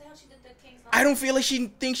what the hell she did to King's I don't feel like she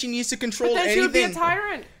thinks she needs to control But then anything. she would be a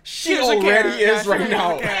tyrant. She doesn't already care. Yeah, is she right doesn't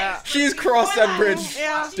now. care. She's crossed that bridge,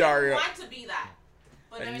 Yeah. She Daria. didn't want to be that.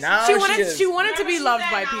 But then now She she wanted is. she wanted to remember be she loved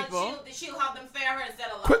said by how people. She'll have them fear her instead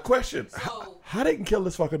of love. Quick question: So- How they can kill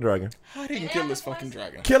this fucking dragon? How did you kill this fucking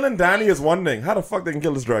dragon? Killing Danny is one thing. How the fuck they can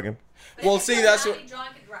kill this dragon? Well, see, that's what. John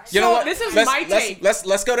could drive. You know So what? this is let's, my let's, take.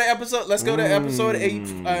 Let's go to episode. Let's go to episode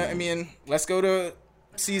 8. Let's go to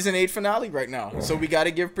season 8 finale right now. So we got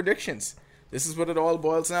to give predictions. This is what it all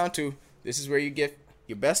boils down to. This is where you get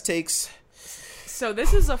your best takes. So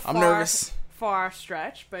this is a I'm nervous. far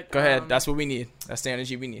stretch, but Go ahead. That's what we need. That's the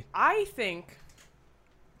energy we need. I think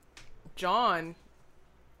John.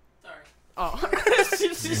 Sorry. Oh,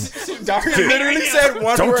 Daria literally said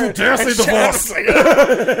one Don't word. you dare say and divorce.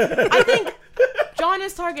 I think John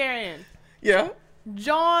is Targaryen. Yeah.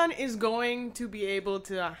 John is going to be able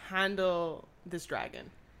to handle this dragon.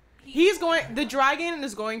 The dragon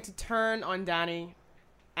is going to turn on Dany,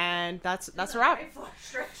 and that's a wrap.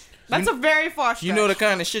 That's a very far stretch. You know the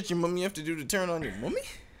kind of shit your mommy have to do to turn on your mommy?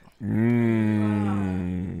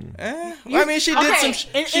 I mean, she did Okay,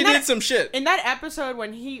 some. in She that- did some shit. in that episode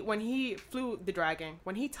when he flew the dragon,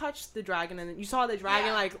 when he touched the dragon, and you saw the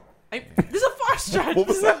dragon this is a far stretch. What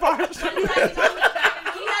was This is a that? far stretch.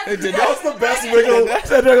 Did That was the best wiggle.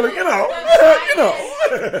 Said they're like, you know.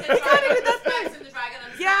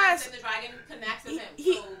 Yes. The dragon connects with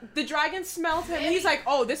him. So The dragon smelled him. He's like,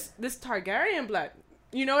 oh, this Targaryen blood.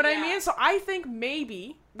 You know what I Yeah. mean? So I think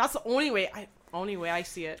maybe that's the only way I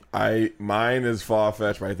see it. Mine is far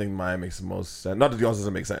fetched, but I think mine makes the most sense. Not that yours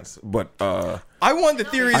doesn't make sense, but I want the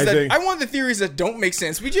theories I want the theories that don't make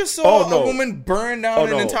sense. We just saw a woman burn down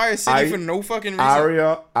an entire city for no fucking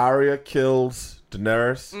reason. Arya kills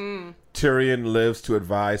Daenerys. Tyrion lives to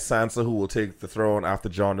advise Sansa, who will take the throne after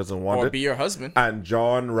Jon doesn't want Or it. be your husband. And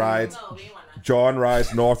Jon rides. no, we want that. Jon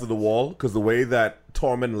rides north of the wall because the way that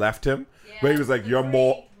Tormund left him, where he was like, "You're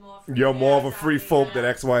more of a free folk than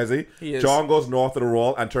XYZ." He is. Jon goes north of the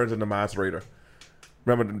wall and turns into Mance Raider.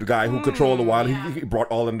 Remember the guy who controlled the wild? He brought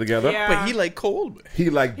all of them together. Yeah. But he like cold. He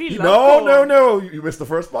loved no, Cold. no. You missed the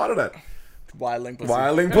first part of that. Wildling pussy.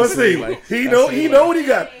 Wildling That's what pussy. like. He That's know what he like. know what he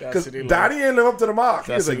got That's because what he like. Daddy ain't live up to the mark.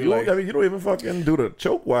 That's He's like, what he like. you don't even fucking do the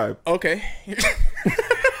choke wipe. Okay.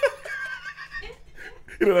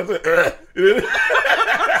 You know that's it.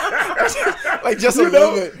 Like just a You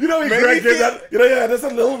little know, bit. you know, he Make Greg me gave that. You know, yeah, that's a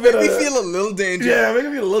little bit of. We feel a little dangerous. Yeah, make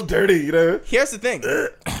me feel a little dirty. You know. Here's the thing.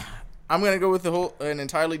 I'm gonna go with an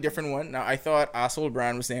entirely different one. Now I thought Asshole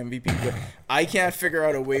Brand was the MVP, but I can't figure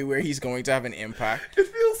out a way where he's going to have an impact. It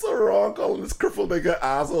feels so wrong calling this crippled nigga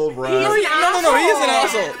asshole, Brian. No, he is an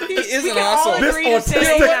asshole. He is an asshole. This agree to say he's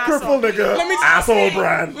autistic an asshole. crippled nigga, Let me- asshole,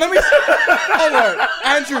 Brian. Let me hold on,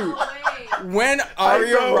 Andrew. When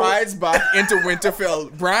Arya know. rides back into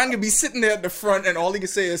Winterfell, Bran can be sitting there at the front, and all he can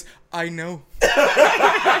say is, "I know,"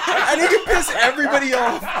 and he can piss everybody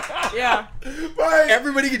off. Yeah. Right.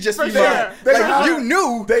 Everybody could just be sure. mad. They Like have- you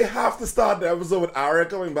knew. They have to start the episode with Arya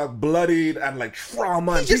coming back bloodied and like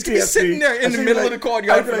trauma and He just could be PTSD. sitting there in And the she'd be middle of the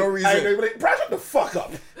courtyard I'd be for no reason. I'd be like, Brad, shut the fuck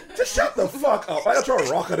up. Just shut the fuck up. I gotta throw a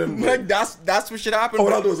rock at him. Like that's what should happen. Oh,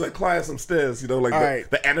 what I'll do is like climb some stairs, you know, like Alright.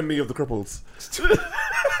 the enemy of the cripples.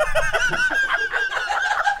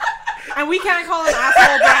 And we can't call him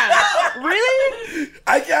asshole Brad. Really?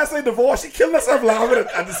 I can't say divorce. She killed herself laughing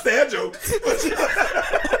at the stand joke.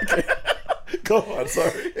 Okay. Go on,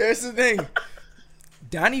 sorry. Here's the thing.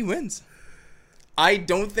 Dany wins. I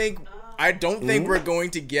don't think we're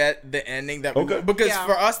going to get the ending that we Okay. because Yeah.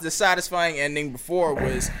 for us the satisfying ending before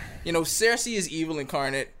was, Cersei is evil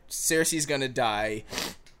incarnate. Cersei's gonna die,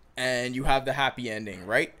 and you have the happy ending,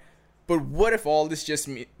 right? But what if all this just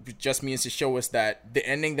means to show us that the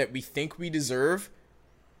ending that we think we deserve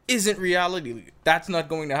isn't reality? That's not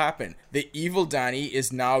going to happen. The evil Dany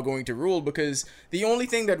is now going to rule because the only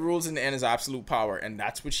thing that rules in the end is absolute power, and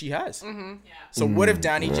that's what she has. Mm-hmm. So what if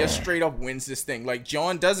Dany just straight up wins this thing? Like,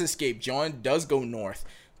 Jon does escape. Jon does go north,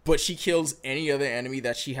 but she kills any other enemy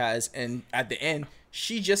that she has, and at the end,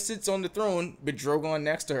 she just sits on the throne with Drogon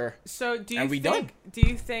next to her. So do And we done.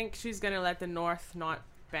 you think she's gonna let the North not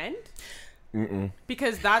bend?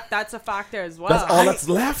 Because that's a factor as well. That's all that's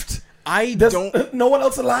left. There's don't. no one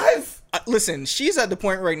else alive. Listen, she's at the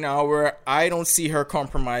point right now where I don't see her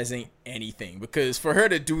compromising anything, because for her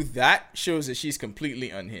to do that shows that she's completely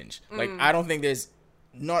unhinged. Like, I don't think there's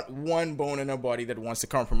not one bone in her body that wants to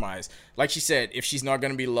compromise. Like she said, if she's not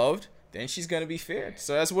going to be loved, then she's going to be feared.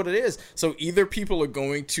 So that's what it is. So either people are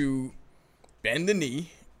going to bend the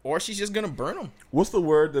knee, or she's just going to burn them. What's the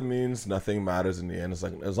word that means nothing matters in the end? It's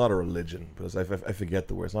like, it's not a religion, because I forget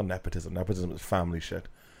the word. It's not nepotism. Nepotism is family shit.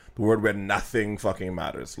 The word where nothing fucking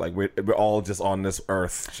matters. Like, we're all just on this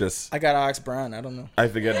earth. Just I got to ask Brian. I don't know. I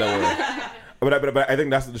forget that word. But I think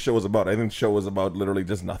that's what the show was about. I think the show was about literally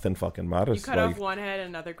just nothing fucking matters. You cut off one head,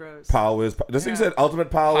 another grows. Power is just like you said.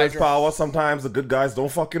 Ultimate power is Hydra. power. Sometimes the good guys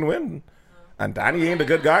don't fucking win, and Danny ain't the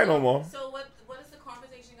good guy no more. So what is the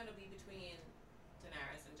conversation going to be between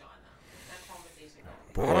Daenerys and Jon now? That conversation.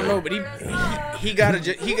 I don't know, but he got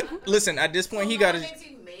to listen, at this point, he got to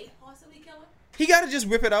He may possibly kill her. he got to just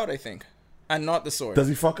whip it out, I think, and not the sword. Does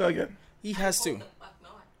he fuck her again? He has to. The fuck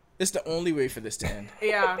not. It's the only way for this to end.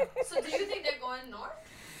 Yeah. So do you think they're going north?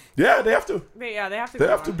 Yeah, they have to. They have to. They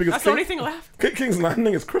go have to on. because That's the only thing left. King's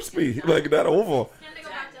Landing is crispy like that over. Can they go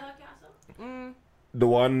back to her castle? The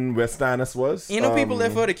one where Stannis was. Ain't no people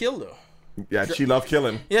left for her to kill, though. Yeah, she loved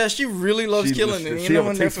killing. Yeah, she really loves killing. And ain't She no have a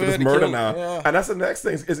one taste left for her this to murder kill. now, Yeah. and that's the next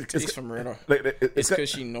thing. Taste for murder. Like, It's because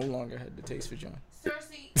she no longer had the taste for Jon.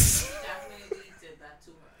 Cersei definitely did that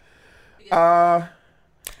to her. Because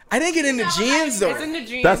I think it in the genes, though. It's in the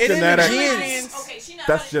genes. That's It in the genetic. genes. okay, she knows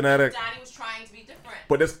That's genetic. Danny was trying to be different.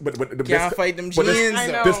 But this, Can't fight them but this- genes, I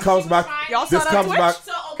though. know. This comes back. Y'all This saw that comes Twitch? back.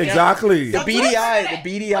 So, okay. Exactly. The beady eye. The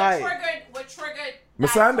beady eye. What triggered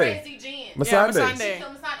Missandei. that crazy gene? Missandei. Missandei. She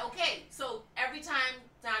killed Missandei. Okay, so every time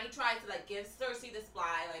Danny tries to like give Cersei this fly,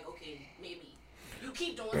 like okay, maybe you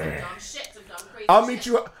keep doing some dumb shit, some dumb crazy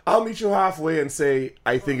I'll meet you halfway and say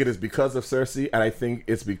I think it is because of Cersei, and I think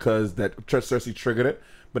it's because that Cersei triggered it.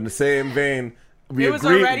 But in the same vein, we It was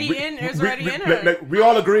agreed. already in her. We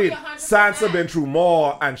all agreed. 100%. Sansa been through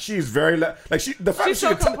more, and she's very like the fact She's she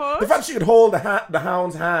so could composed. the fact she could hold the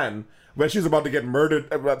Hound's hand when she's about to get murdered.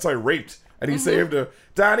 Raped, and he saved her.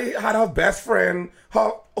 Danny had her best friend,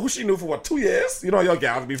 who she knew for what 2 years. You know, your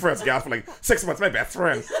gals be friends, gals for like 6 months. My best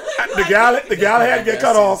friend. And the gal had get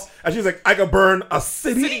cut off, and she's like, I could burn a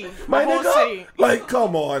city, my A whole nigga. city. Like,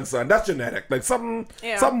 come on, son, that's genetic. Like something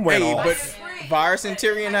went Hey, off. but Varys and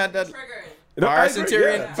Tyrion had that. You know, I Varys and agree,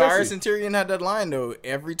 Tyrion, yeah, Varys Cersei. and Tyrion had that line though.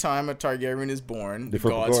 Every time a Targaryen is born, the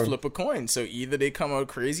flip a gods coin. flip a coin. So either they come out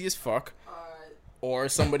crazy as fuck, or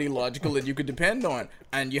somebody logical that you could depend on,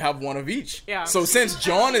 and you have one of each. Yeah. So since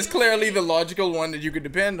Jon is clearly the logical one that you could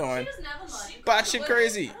depend on, She was never logical. batshit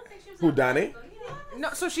crazy. I don't think she was Who, ever Danny? logical, yeah. No,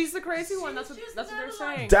 so she's the crazy one. That's what they're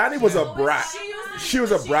saying. Danny was a brat. used to- She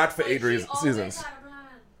was a brat for but 8 she reasons, always seasons. Had a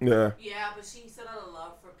plan. Yeah. Yeah, but she still had a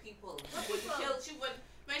love for people.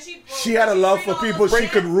 She She had a love for people she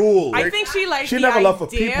could rule. I think she liked She the never loved for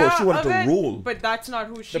idea people. She wanted of to it, rule. But that's not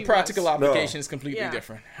who she The practical was. application is completely Yeah.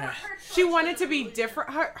 different. She wanted to be different.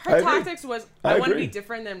 Her I agree. tactics was, I I want to agree. be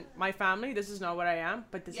different than my family. This is not what I am,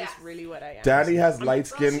 but this is really what I am. Danny has light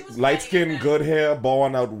she skin, was light skin, ready. good hair,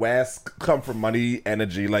 born out west, come from money,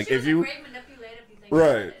 energy. Like She if was a you, great manipulator if you think right,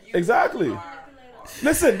 about it. exactly. Manipulator.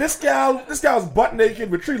 Listen, this gal's butt naked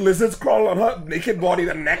with 3 lizards crawling on her naked body.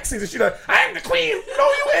 The next season, she's like, "I'm the queen." No,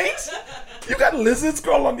 you ain't. You got lizards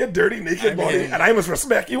crawling on your dirty naked body, and I must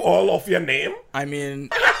respect you all off your name. I mean,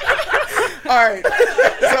 all right.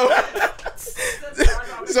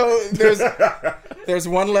 So there's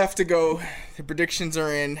one left to go. The predictions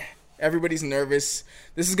are in. Everybody's nervous.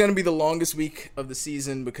 This is going to be the longest week of the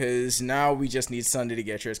season because now we just need Sunday to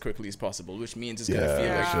get here as quickly as possible, which means it's going to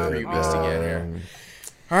feel like 3 weeks to get here.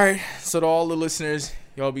 All right. So to all the listeners,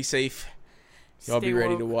 y'all be safe. Y'all Stay be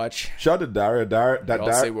ready woke. to watch. Shout out to Daria.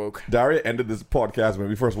 Y'all stay woke. Daria ended this podcast when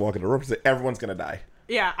we first walked in the room. She said, "Everyone's gonna die."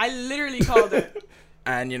 Yeah, I literally called it.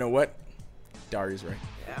 And you know what? Daria's right.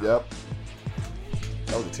 Yep.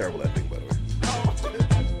 That was a terrible ending, by the way.